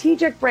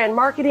strategic brand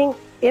marketing,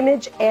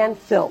 image, and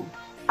film.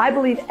 I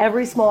believe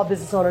every small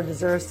business owner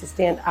deserves to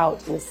stand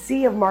out in a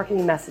sea of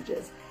marketing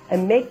messages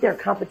and make their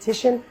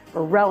competition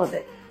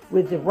irrelevant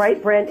with the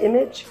right brand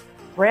image,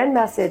 brand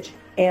message,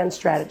 and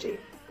strategy.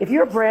 If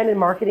your brand and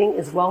marketing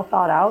is well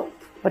thought out,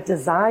 but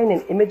design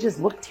and images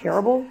look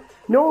terrible,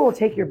 no one will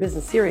take your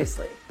business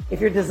seriously. If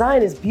your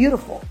design is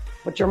beautiful,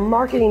 but your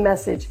marketing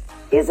message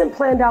isn't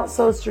planned out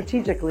so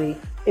strategically,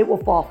 it will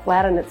fall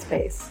flat on its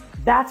face.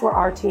 That's where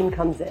our team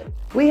comes in.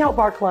 We help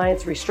our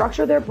clients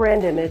restructure their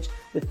brand image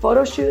with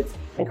photo shoots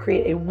and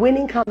create a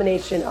winning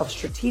combination of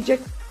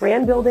strategic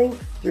brand building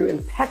through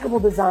impeccable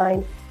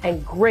design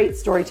and great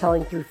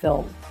storytelling through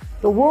film.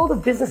 The world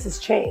of business has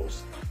changed.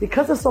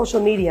 Because of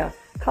social media,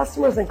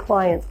 customers and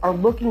clients are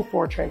looking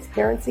for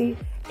transparency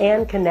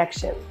and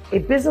connection. A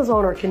business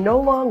owner can no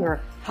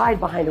longer hide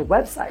behind a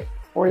website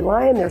or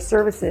rely on their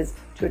services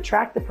to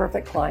attract the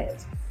perfect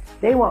client.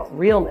 They want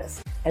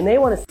realness, and they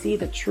want to see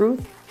the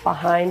truth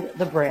behind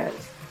the brand.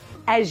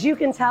 As you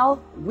can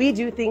tell, we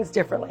do things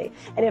differently.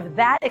 And if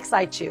that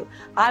excites you,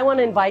 I want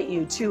to invite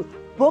you to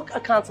book a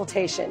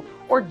consultation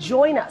or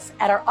join us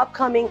at our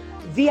upcoming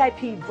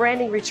VIP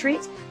branding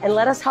retreat and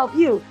let us help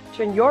you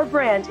turn your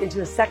brand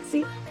into a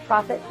sexy,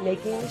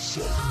 profit-making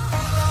machine.